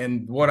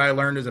 And what I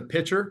learned as a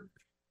pitcher,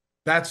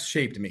 that's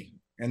shaped me.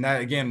 And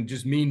that, again,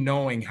 just me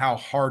knowing how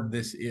hard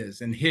this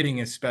is and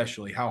hitting,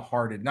 especially how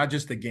hard not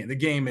just the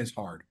game is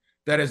hard.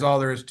 That is all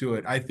there is to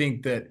it. I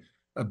think that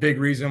a big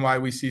reason why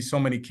we see so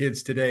many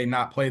kids today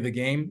not play the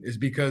game is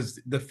because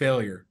the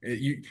failure.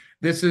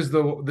 This is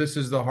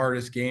the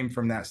hardest game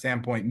from that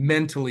standpoint,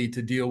 mentally,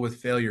 to deal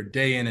with failure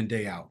day in and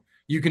day out.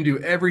 You can do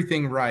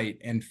everything right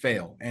and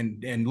fail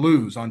and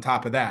lose on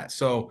top of that.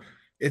 So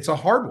it's a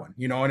hard one,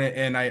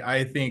 and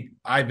I think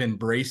I've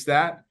embraced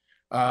that.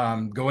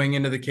 Going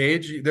into the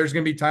cage, there's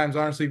going to be times,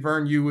 honestly,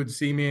 Vern, you would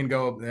see me and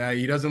go,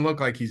 he doesn't look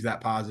like he's that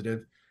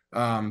positive.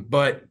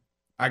 But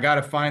I got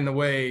to find the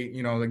way,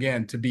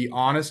 again, to be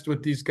honest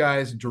with these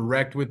guys,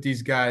 direct with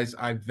these guys.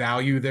 I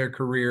value their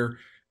career.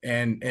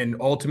 And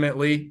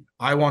ultimately,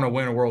 I want to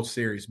win a World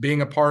Series.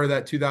 Being a part of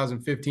that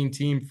 2015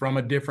 team from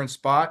a different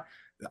spot,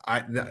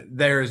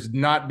 there's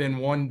not been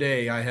one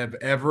day I have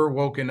ever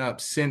woken up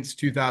since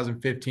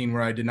 2015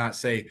 where I did not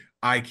say,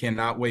 I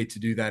cannot wait to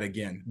do that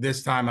again.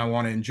 This time I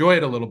want to enjoy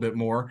it a little bit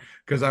more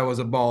because I was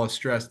a ball of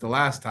stress the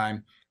last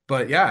time.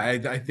 But yeah,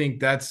 I think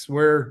that's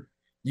where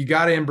you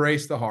got to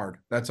embrace the hard.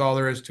 That's all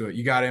there is to it.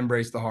 You got to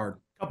embrace the hard.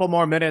 Couple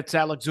more minutes.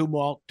 Alec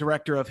Zumwalt,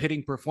 Director of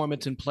Hitting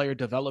Performance and Player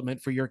Development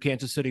for your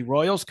Kansas City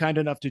Royals, kind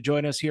enough to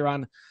join us here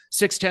on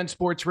 610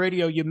 Sports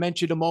Radio. You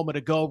mentioned a moment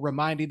ago,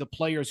 reminding the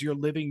players you're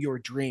living your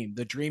dream,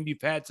 the dream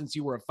you've had since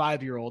you were a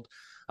 5-year-old.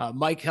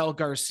 Michael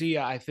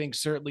Garcia, I think,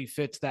 certainly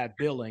fits that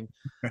billing.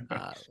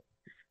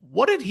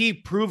 What did he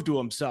prove to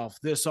himself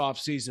this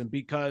offseason?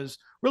 Because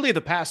really the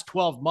past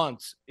 12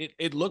 months,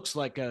 it looks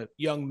like a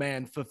young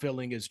man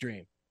fulfilling his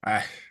dream.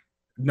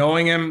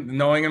 Knowing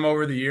him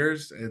over the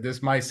years,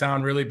 this might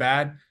sound really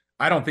bad.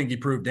 I don't think he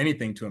proved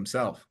anything to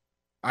himself.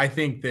 I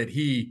think that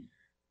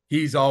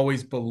he's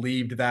always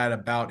believed that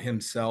about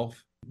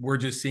himself. We're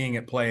just seeing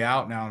it play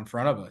out now in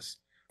front of us.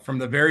 From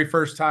the very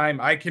first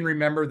time, I can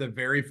remember the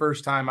very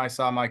first time I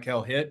saw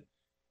Michael hit,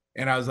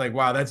 and I was like,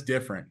 wow, that's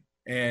different.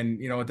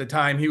 And, at the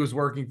time he was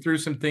working through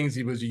some things.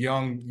 He was a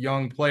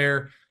young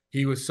player.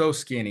 He was so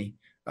skinny.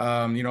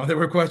 There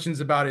were questions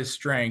about his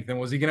strength and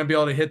was he going to be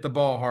able to hit the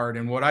ball hard?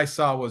 And what I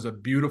saw was a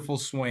beautiful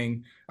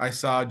swing. I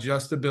saw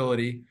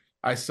adjustability.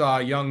 I saw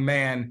a young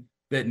man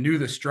that knew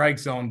the strike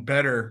zone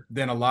better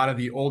than a lot of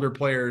the older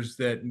players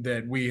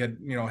that we had,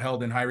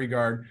 held in high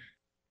regard.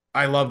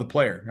 I love the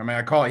player. I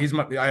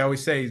mean, I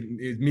always say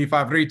mi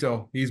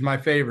favorito. He's my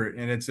favorite.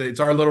 And it's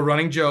our little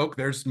running joke.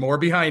 There's more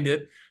behind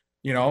it.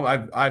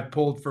 I've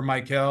pulled for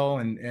Michael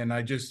and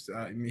I just,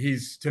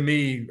 he's, to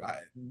me,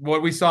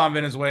 what we saw in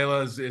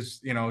Venezuela is,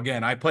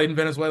 again, I played in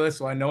Venezuela,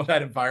 so I know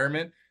that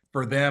environment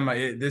for them.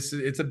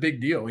 It's a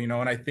big deal,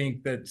 and I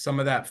think that some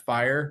of that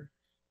fire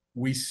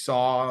we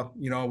saw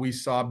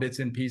bits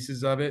and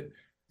pieces of it.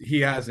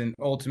 He has an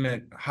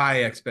ultimate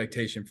high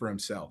expectation for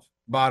himself,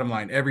 bottom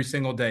line, every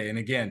single day. And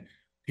again,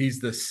 he's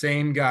the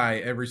same guy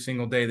every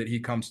single day that he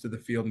comes to the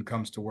field and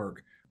comes to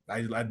work.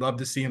 I'd love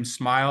to see him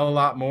smile a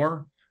lot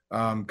more.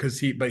 Because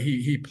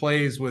he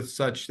plays with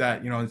such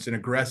that, it's an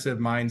aggressive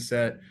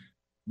mindset.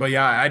 But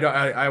yeah,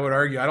 I would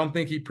argue, I don't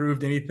think he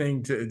proved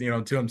anything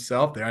to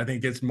himself there. I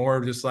think it's more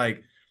of just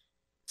like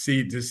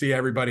to see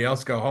everybody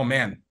else go, oh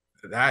man,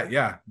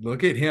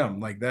 look at him.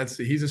 Like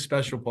he's a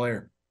special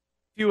player.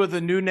 A few of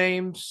the new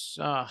names,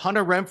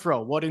 Hunter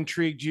Renfroe, what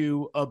intrigued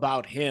you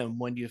about him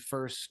when you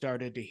first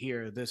started to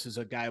hear this is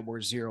a guy we're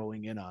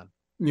zeroing in on?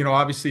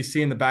 Obviously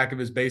seeing the back of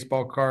his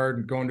baseball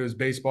card, going to his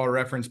baseball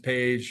reference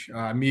page,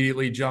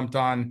 immediately jumped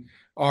on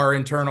our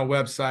internal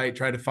website,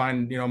 tried to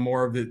find,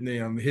 more of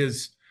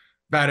his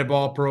batted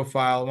ball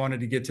profile. Wanted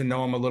to get to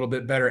know him a little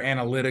bit better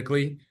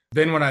analytically.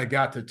 Then when I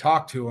got to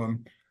talk to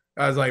him,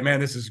 I was like,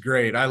 man, this is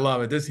great. I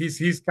love it.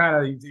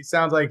 He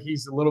sounds like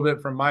he's a little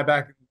bit from my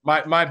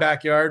my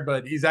backyard,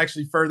 but he's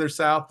actually further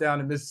south down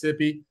in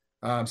Mississippi.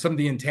 Some of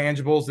the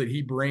intangibles that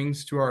he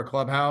brings to our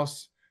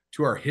clubhouse,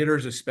 to our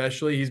hitters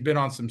especially, he's been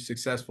on some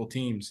successful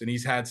teams and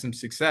he's had some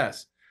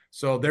success.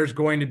 So there's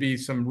going to be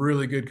some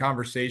really good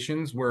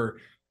conversations where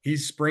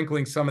he's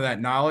sprinkling some of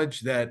that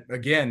knowledge that,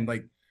 again,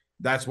 like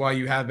that's why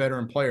you have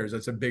veteran players.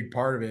 That's a big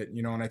part of it,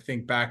 and I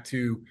think back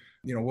to,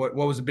 what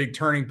was a big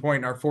turning point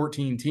in our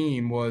 14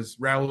 team was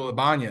Raul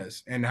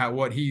Ibanez and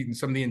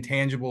some of the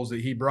intangibles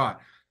that he brought.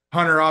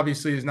 Hunter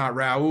obviously is not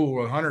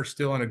Raul. Hunter's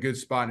still in a good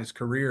spot in his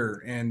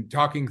career, and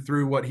talking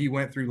through what he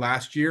went through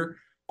last year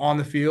on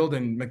the field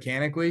and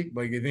mechanically,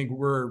 like I think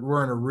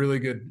we're in a really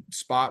good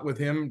spot with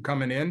him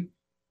coming in.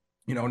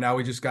 Now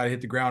we just got to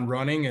hit the ground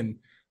running and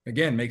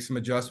again, make some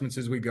adjustments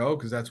as we go,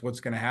 because that's what's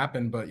going to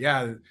happen. But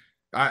yeah,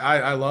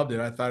 I loved it.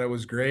 I thought it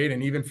was great.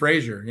 And even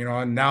Frazier,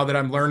 and now that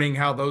I'm learning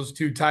how those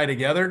two tie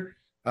together,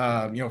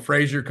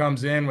 Frazier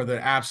comes in with an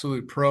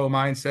absolute pro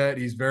mindset.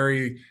 He's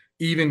very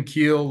even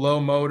keel, low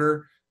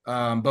motor.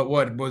 But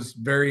what was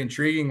very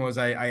intriguing was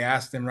I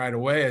asked him right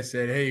away, I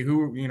said, hey,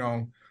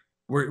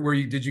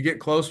 did you get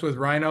close with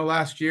Rhino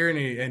last year?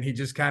 And he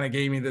just kind of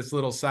gave me this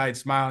little side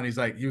smile. And he's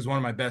like, he was one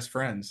of my best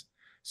friends.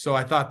 So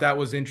I thought that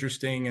was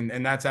interesting.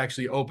 And that's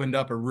actually opened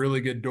up a really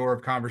good door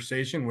of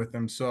conversation with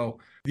them. So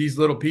these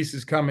little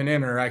pieces coming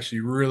in are actually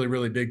really,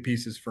 really big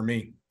pieces for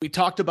me. We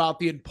talked about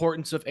the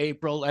importance of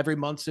April. Every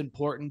month's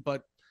important,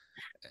 but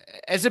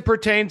as it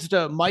pertains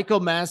to Michael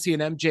Massey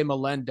and MJ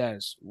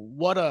Melendez,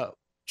 what a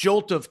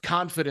jolt of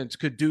confidence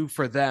could do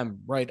for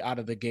them right out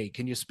of the gate.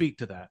 Can you speak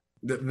to that?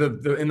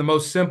 In the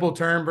most simple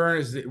term, Vern,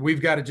 is that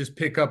we've got to just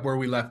pick up where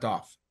we left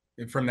off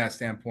from that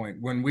standpoint.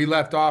 When we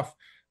left off,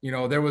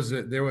 there was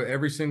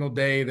every single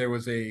day, there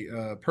was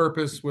a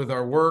purpose with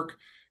our work.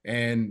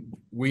 And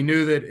we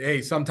knew that,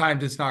 hey,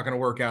 sometimes it's not going to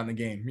work out in the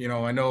game.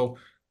 I know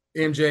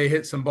MJ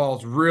hit some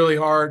balls really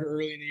hard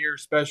early in the year,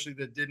 especially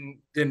that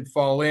didn't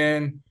fall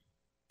in.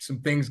 Some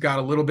things got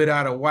a little bit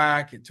out of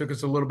whack. It took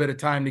us a little bit of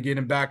time to get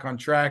him back on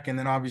track. And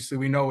then obviously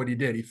we know what he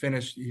did. He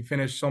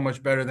finished so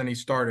much better than he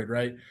started,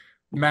 right?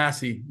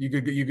 Massey, you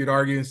could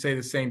argue and say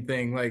the same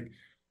thing. Like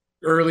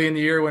early in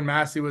the year when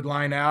Massey would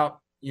line out,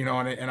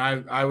 and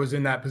I was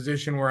in that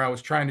position where I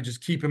was trying to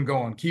just keep him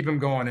going.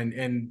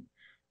 And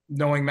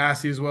knowing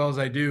Massey as well as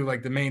I do,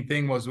 like the main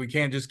thing was we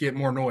can't just get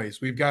more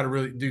noise. We've got to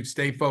really,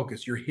 stay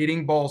focused. You're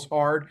hitting balls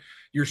hard.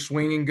 You're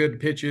swinging good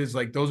pitches.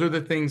 Like those are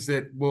the things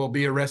that will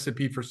be a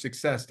recipe for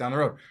success down the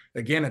road.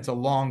 Again, it's a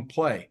long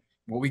play.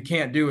 What we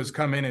can't do is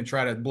come in and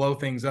try to blow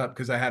things up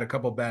because I had a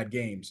couple bad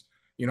games.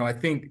 I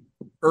think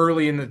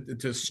early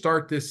to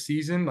start this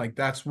season, like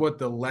that's what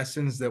the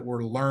lessons that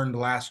were learned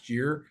last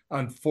year,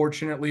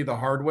 unfortunately the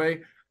hard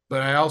way.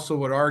 But I also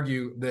would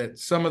argue that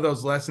some of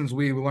those lessons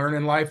we learn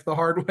in life the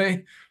hard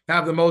way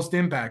have the most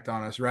impact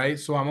on us, right?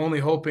 So I'm only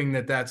hoping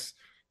that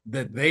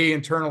they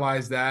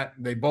internalize that.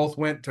 They both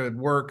went to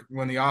work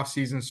when the off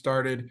season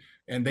started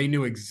and they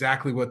knew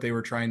exactly what they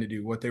were trying to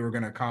do, what they were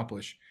going to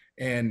accomplish.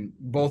 And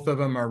both of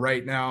them are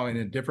right now in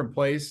a different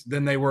place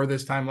than they were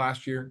this time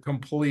last year.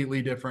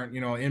 Completely different.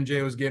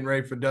 MJ was getting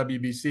ready for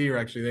WBC, or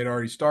actually they'd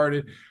already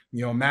started.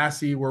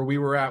 Massey, where we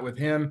were at with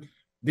him,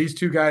 these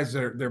two guys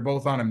they're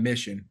both on a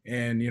mission.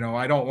 And,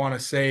 I don't want to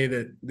say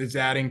that it's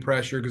adding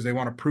pressure because they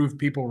want to prove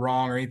people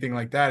wrong or anything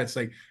like that. It's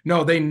like,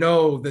 no, they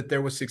know that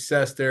there was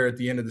success there at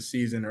the end of the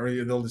season or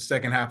the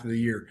second half of the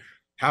year.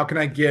 How can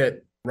I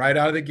get right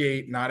out of the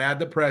gate, not add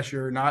the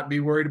pressure, not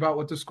be worried about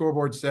what the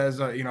scoreboard says?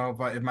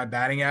 If my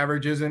batting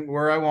average isn't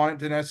where I want it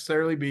to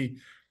necessarily be,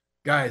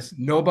 guys,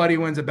 nobody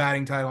wins a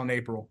batting title in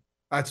April.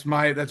 That's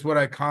what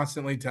I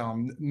constantly tell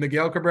them.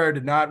 Miguel Cabrera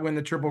did not win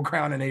the Triple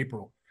Crown in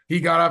April. He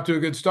got off to a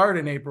good start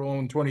in April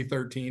in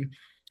 2013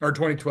 or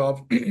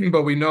 2012,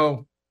 but we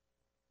know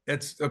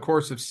it's a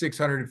course of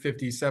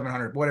 650,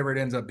 700, whatever it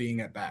ends up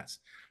being at bats.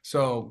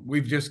 So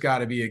we've just got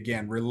to be,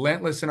 again,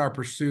 relentless in our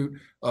pursuit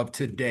of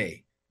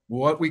today,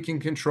 what we can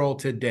control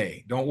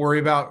today. Don't worry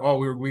about,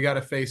 we got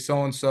to face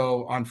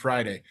so-and-so on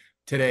Friday.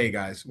 Today,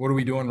 guys, what are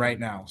we doing right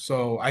now?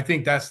 So I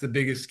think that's the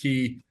biggest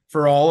key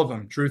for all of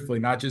them, truthfully,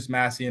 not just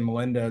Massey and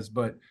Melendez,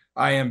 but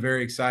I am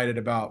very excited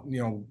about,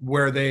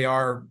 where they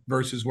are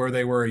versus where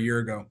they were a year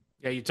ago.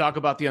 Yeah, you talk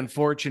about the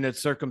unfortunate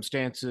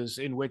circumstances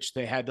in which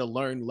they had to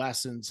learn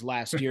lessons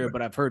last year,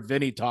 but I've heard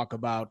Vinny talk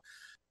about,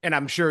 and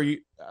I'm sure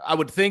I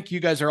would think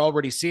you guys are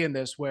already seeing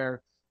this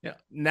where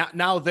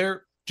now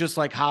they're just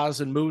like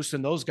Haas and Moose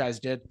and those guys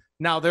did.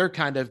 Now they're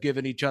kind of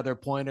giving each other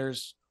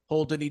pointers,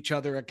 holding each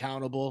other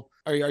accountable.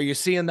 Are you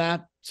seeing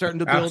that starting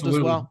to build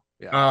Absolutely. as well?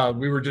 Yeah.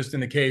 We were just in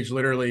the cage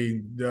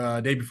literally the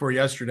day before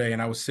yesterday,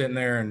 and I was sitting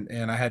there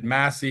and I had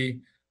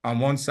Massey on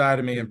one side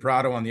of me and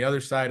Prado on the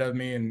other side of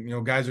me,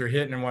 and guys are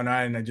hitting in one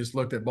eye, and I just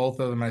looked at both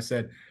of them. I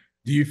said,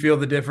 do you feel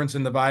the difference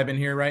in the vibe in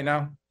here right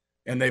now?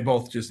 And they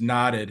both just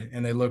nodded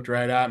and they looked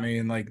right at me,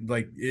 and like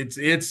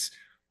it's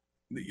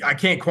I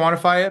can't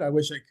quantify it. I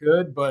wish I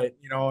could, but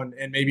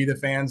and maybe the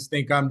fans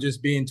think I'm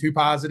just being too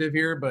positive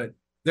here, but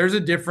there's a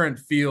different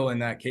feel in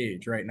that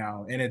cage right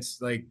now. And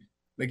it's like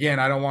again,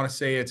 I don't want to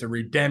say it's a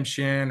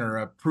redemption or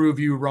a prove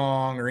you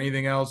wrong or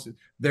anything else.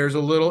 There's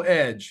a little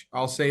edge.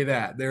 I'll say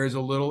that. There is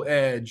a little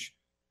edge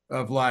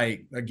of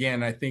like,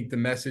 again, I think the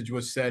message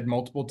was said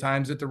multiple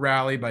times at the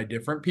rally by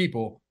different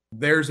people.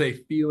 There's a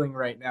feeling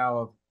right now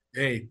of,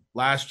 hey,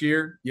 last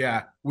year,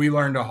 yeah, we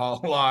learned a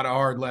lot of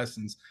hard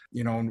lessons,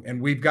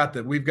 and we've got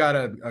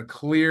a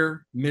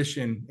clear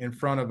mission in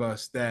front of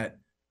us that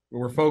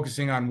we're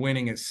focusing on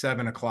winning at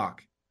 7:00.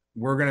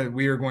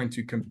 We are going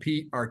to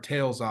compete our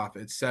tails off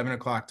at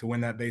 7:00 to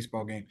win that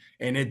baseball game.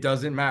 And it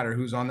doesn't matter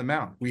who's on the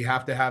mound. We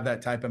have to have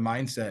that type of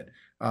mindset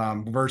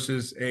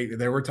versus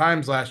there were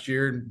times last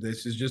year,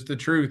 this is just the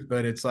truth,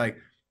 but it's like,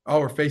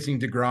 oh, we're facing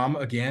DeGrom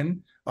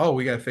again. Oh,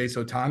 we got to face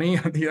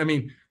Ohtani. I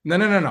mean,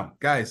 no,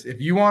 guys, if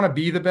you want to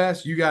be the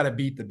best, you got to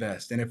beat the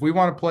best. And if we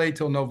want to play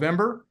till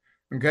November,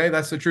 okay,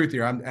 that's the truth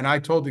here. And I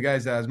told the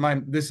guys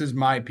that this is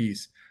my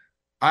piece.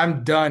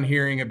 I'm done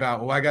hearing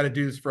about, I got to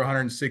do this for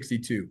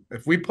 162.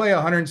 If we play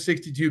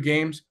 162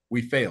 games,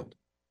 we failed.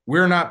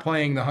 We're not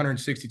playing the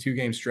 162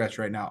 game stretch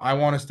right now. I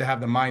want us to have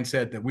the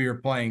mindset that we are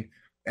playing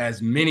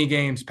as many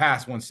games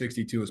past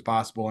 162 as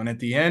possible. And at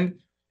the end,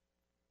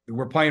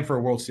 we're playing for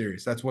a World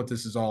Series. That's what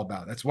this is all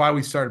about. That's why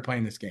we started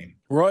playing this game.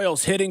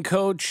 Royals hitting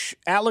coach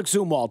Alec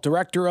Zumwalt,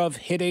 director of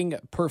hitting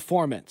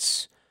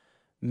performance.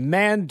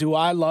 Man, do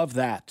I love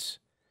that.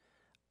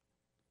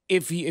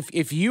 If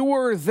you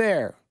were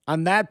there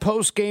on that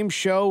post-game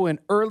show in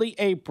early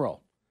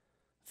April,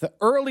 the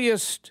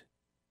earliest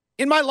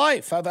in my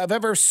life I've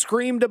ever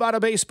screamed about a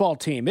baseball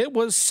team, it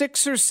was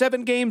 6 or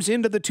 7 games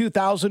into the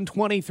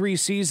 2023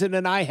 season,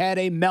 and I had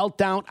a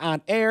meltdown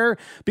on air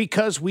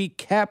because we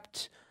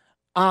kept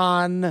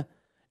on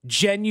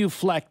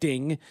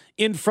genuflecting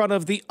in front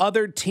of the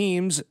other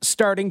team's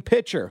starting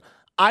pitcher.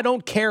 I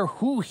don't care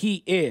who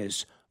he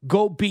is.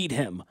 Go beat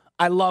him.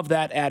 I love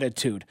that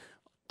attitude.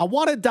 I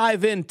want to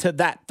dive into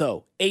that,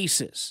 though.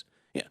 Aces.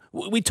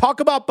 We talk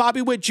about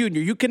Bobby Witt Jr.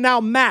 You can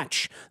now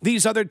match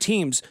these other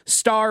teams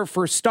star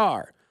for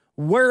star.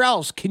 Where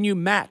else can you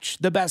match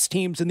the best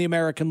teams in the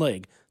American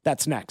League?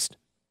 That's next.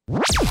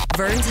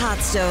 Vern's Hot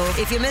Stove.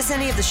 If you miss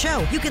any of the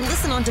show, you can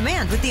listen on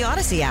demand with the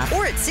Odyssey app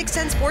or at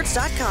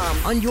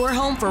 610sports.com on your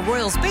home for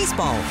Royals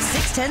baseball.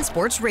 610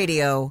 Sports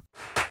Radio.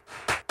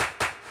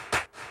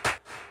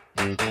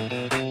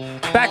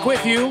 Back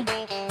with you.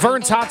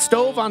 Vern's Hot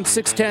Stove on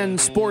 610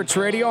 Sports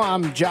Radio.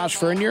 I'm Josh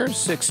Vernier,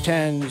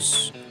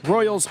 610's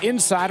Royals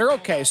insider.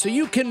 Okay, so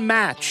you can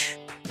match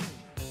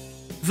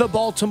the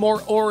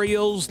Baltimore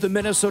Orioles, the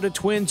Minnesota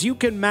Twins. You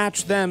can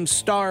match them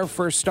star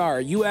for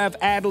star. You have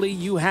Adley,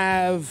 you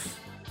have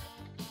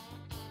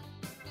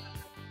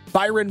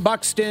Byron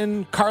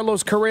Buxton,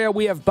 Carlos Correa.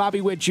 We have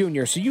Bobby Witt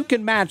Jr. So you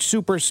can match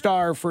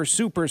superstar for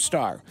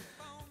superstar.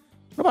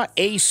 What about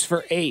ace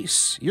for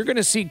ace? You're going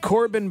to see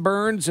Corbin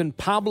Burnes and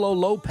Pablo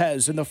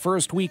Lopez in the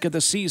first week of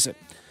the season.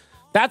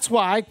 That's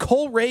why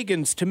Cole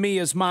Reagans, to me,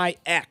 is my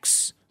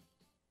X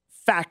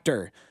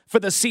factor for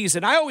the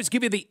season. I always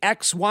give you the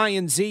X, Y,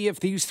 and Z.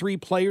 If these 3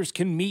 players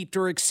can meet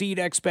or exceed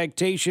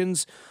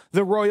expectations,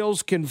 the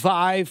Royals can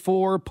vie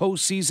for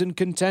postseason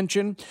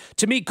contention.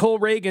 To me, Cole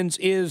Reagans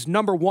is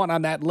number 1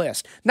 on that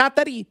list. Not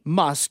that he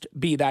must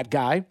be that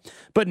guy,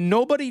 but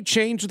nobody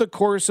changed the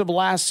course of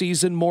last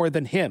season more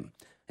than him.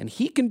 And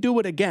he can do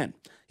it again.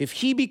 If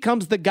he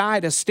becomes the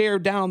guy to stare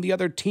down the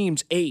other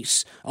team's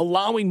ace,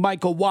 allowing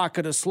Michael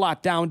Wacha to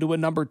slot down to a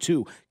number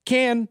 2,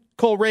 can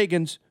Cole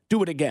Reagans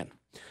do it again?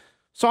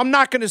 So I'm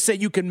not going to say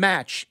you can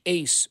match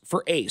ace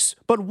for ace,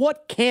 but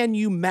what can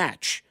you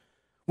match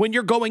when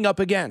you're going up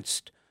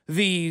against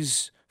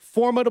these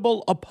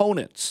formidable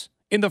opponents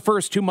in the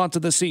first 2 months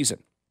of the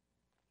season?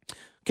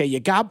 Okay, you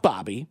got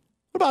Bobby.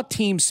 What about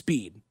team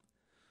speed?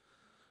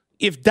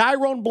 If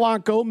Dairon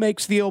Blanco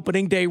makes the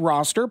opening day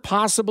roster,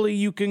 possibly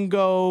you can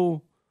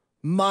go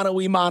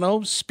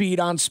mano-a-mano, speed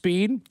on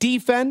speed.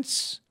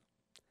 Defense,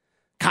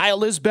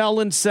 Kyle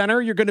Isbell in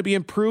center. You're going to be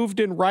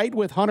improved in right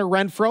with Hunter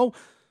Renfroe.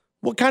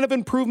 What kind of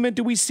improvement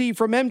do we see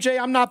from MJ?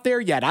 I'm not there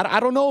yet. I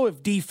don't know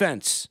if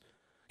defense,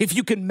 if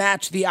you can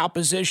match the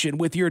opposition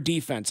with your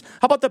defense.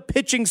 How about the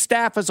pitching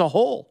staff as a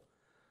whole?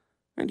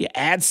 And you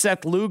add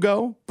Seth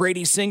Lugo,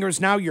 Brady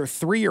Singer's now your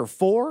 3 or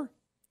 4.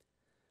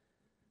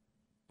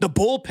 The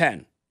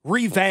bullpen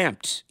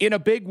revamped in a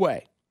big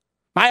way.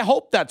 I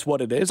hope that's what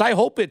it is. I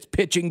hope it's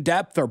pitching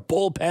depth or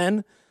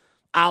bullpen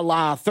a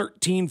la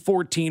 13,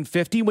 14,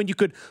 50 when you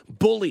could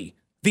bully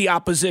the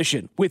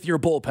opposition with your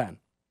bullpen.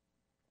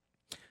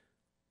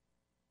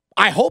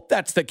 I hope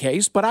that's the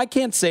case, but I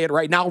can't say it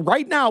right now.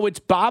 Right now, it's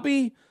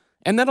Bobby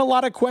and then a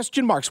lot of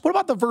question marks. What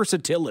about the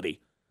versatility?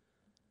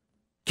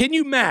 Can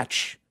you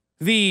match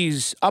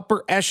these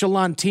upper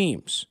echelon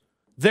teams,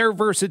 their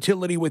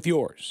versatility with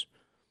yours?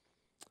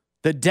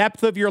 The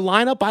depth of your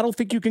lineup, I don't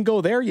think you can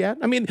go there yet.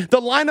 I mean, the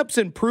lineup's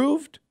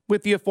improved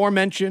with the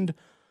aforementioned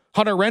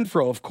Hunter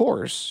Renfroe, of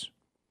course,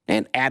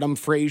 and Adam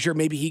Frazier.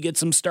 Maybe he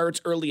gets some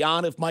starts early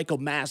on if Michael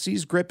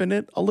Massey's gripping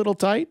it a little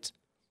tight.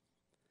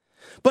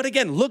 But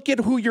again, look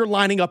at who you're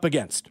lining up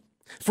against.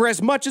 For as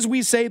much as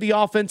we say the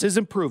offense is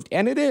improved,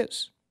 and it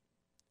is,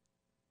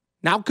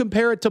 Now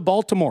compare it to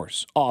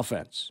Baltimore's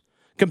offense.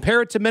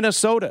 Compare it to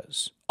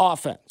Minnesota's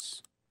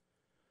offense.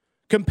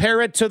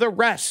 Compare it to the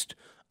rest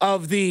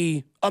of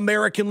the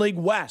American League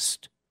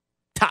West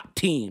top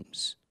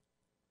teams.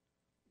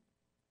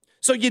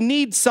 So you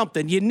need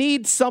something. You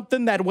need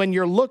something that when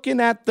you're looking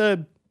at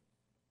the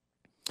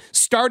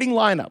starting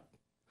lineup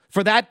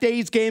for that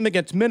day's game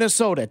against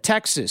Minnesota,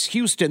 Texas,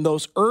 Houston,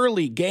 those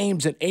early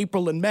games in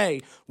April and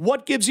May,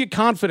 what gives you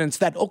confidence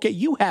that, okay,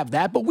 you have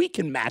that, but we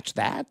can match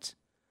that?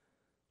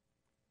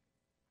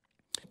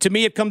 To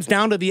me, it comes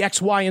down to the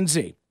X, Y, and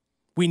Z.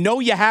 We know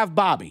you have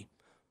Bobby.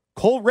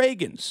 Cole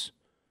Reagans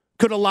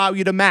could allow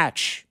you to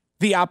match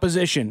the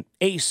opposition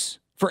ace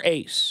for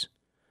ace.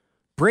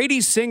 Brady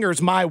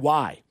Singer's my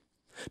why.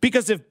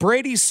 Because if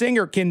Brady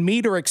Singer can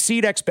meet or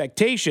exceed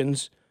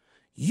expectations,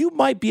 you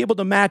might be able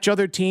to match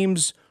other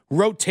teams'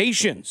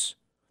 rotations.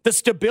 The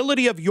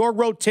stability of your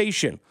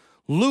rotation.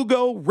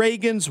 Lugo,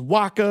 Reagans,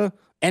 Waka,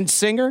 and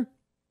Singer.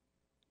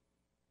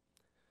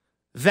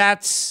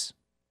 That's,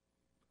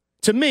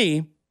 to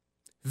me,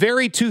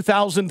 very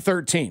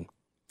 2013.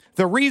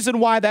 The reason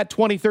why that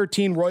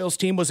 2013 Royals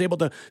team was able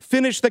to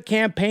finish the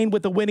campaign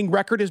with a winning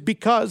record is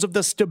because of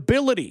the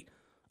stability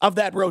of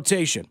that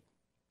rotation.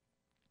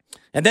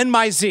 And then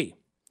my Z,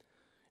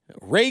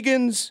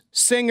 Reagans,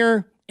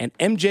 Singer, and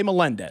MJ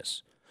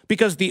Melendez.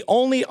 Because the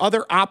only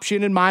other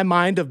option in my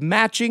mind of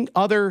matching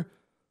other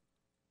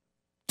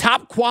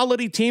top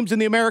quality teams in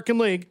the American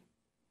League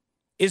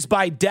is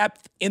by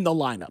depth in the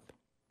lineup.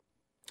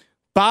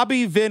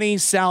 Bobby, Vinny,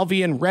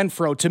 Salvi, and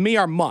Renfroe, to me,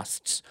 are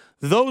musts.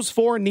 Those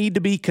four need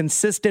to be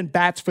consistent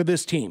bats for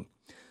this team.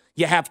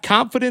 You have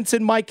confidence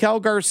in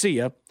Maikel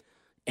Garcia,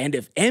 and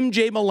if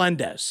MJ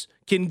Melendez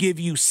can give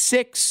you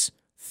 6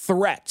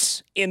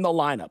 threats in the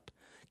lineup,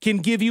 can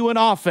give you an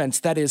offense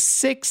that is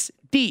 6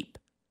 deep,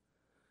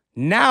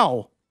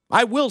 now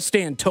I will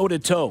stand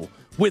toe-to-toe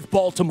with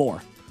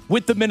Baltimore,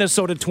 with the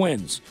Minnesota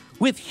Twins,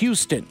 with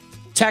Houston,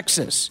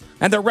 Texas,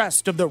 and the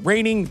rest of the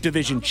reigning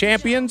division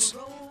champions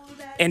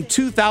and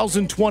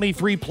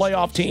 2023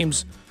 playoff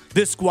teams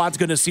this squad's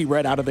going to see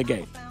right out of the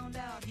gate.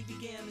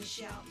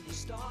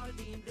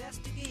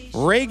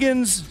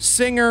 Reagans,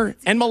 Singer,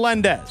 and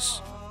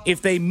Melendez,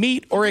 if they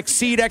meet or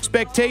exceed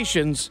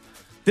expectations,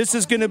 this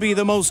is going to be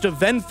the most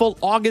eventful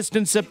August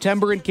and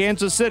September in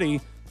Kansas City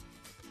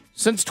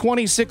since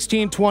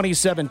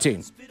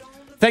 2016-2017.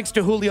 Thanks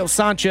to Julio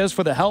Sanchez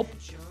for the help.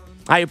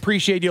 I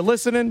appreciate you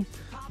listening.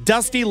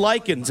 Dusty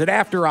Likens at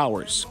After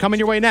Hours coming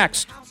your way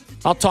next.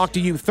 I'll talk to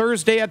you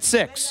Thursday at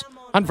 6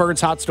 on Vern's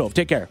Hot Stove.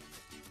 Take care.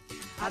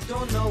 I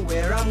don't know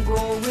where I'm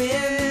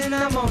going,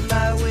 I'm on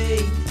my way.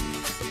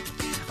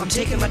 I'm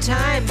taking my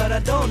time, but I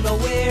don't know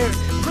where.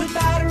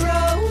 Goodbye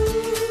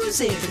to Rose,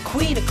 the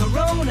queen of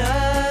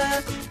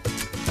Corona.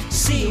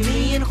 See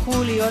me and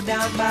Julio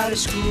down by the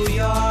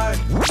schoolyard.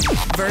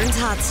 Vern's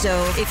Hot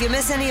Stove. If you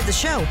miss any of the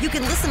show, you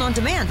can listen on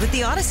demand with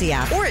the Odyssey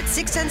app or at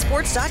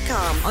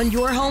 610sports.com on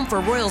your home for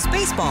Royals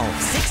baseball.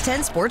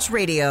 610 Sports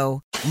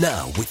Radio.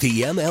 Now with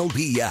the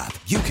MLB app,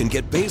 you can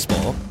get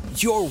baseball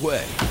your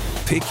way.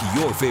 Pick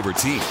your favorite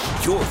team,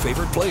 your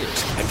favorite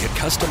players, and get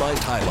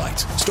customized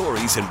highlights,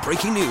 stories, and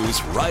breaking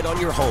news right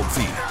on your home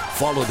feed.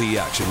 Follow the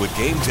action with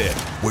Game 10,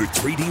 where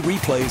 3D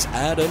replays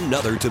add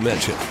another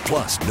dimension.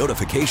 Plus,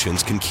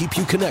 notifications can keep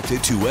you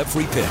connected to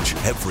every pitch,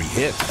 every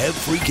hit,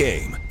 every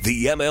game.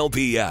 The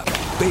MLB app.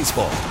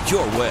 Baseball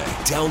your way.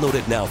 Download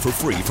it now for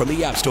free from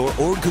the App Store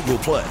or Google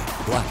Play.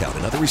 Blackout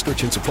and other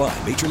restrictions apply.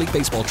 Major League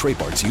Baseball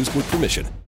trademarks used with permission.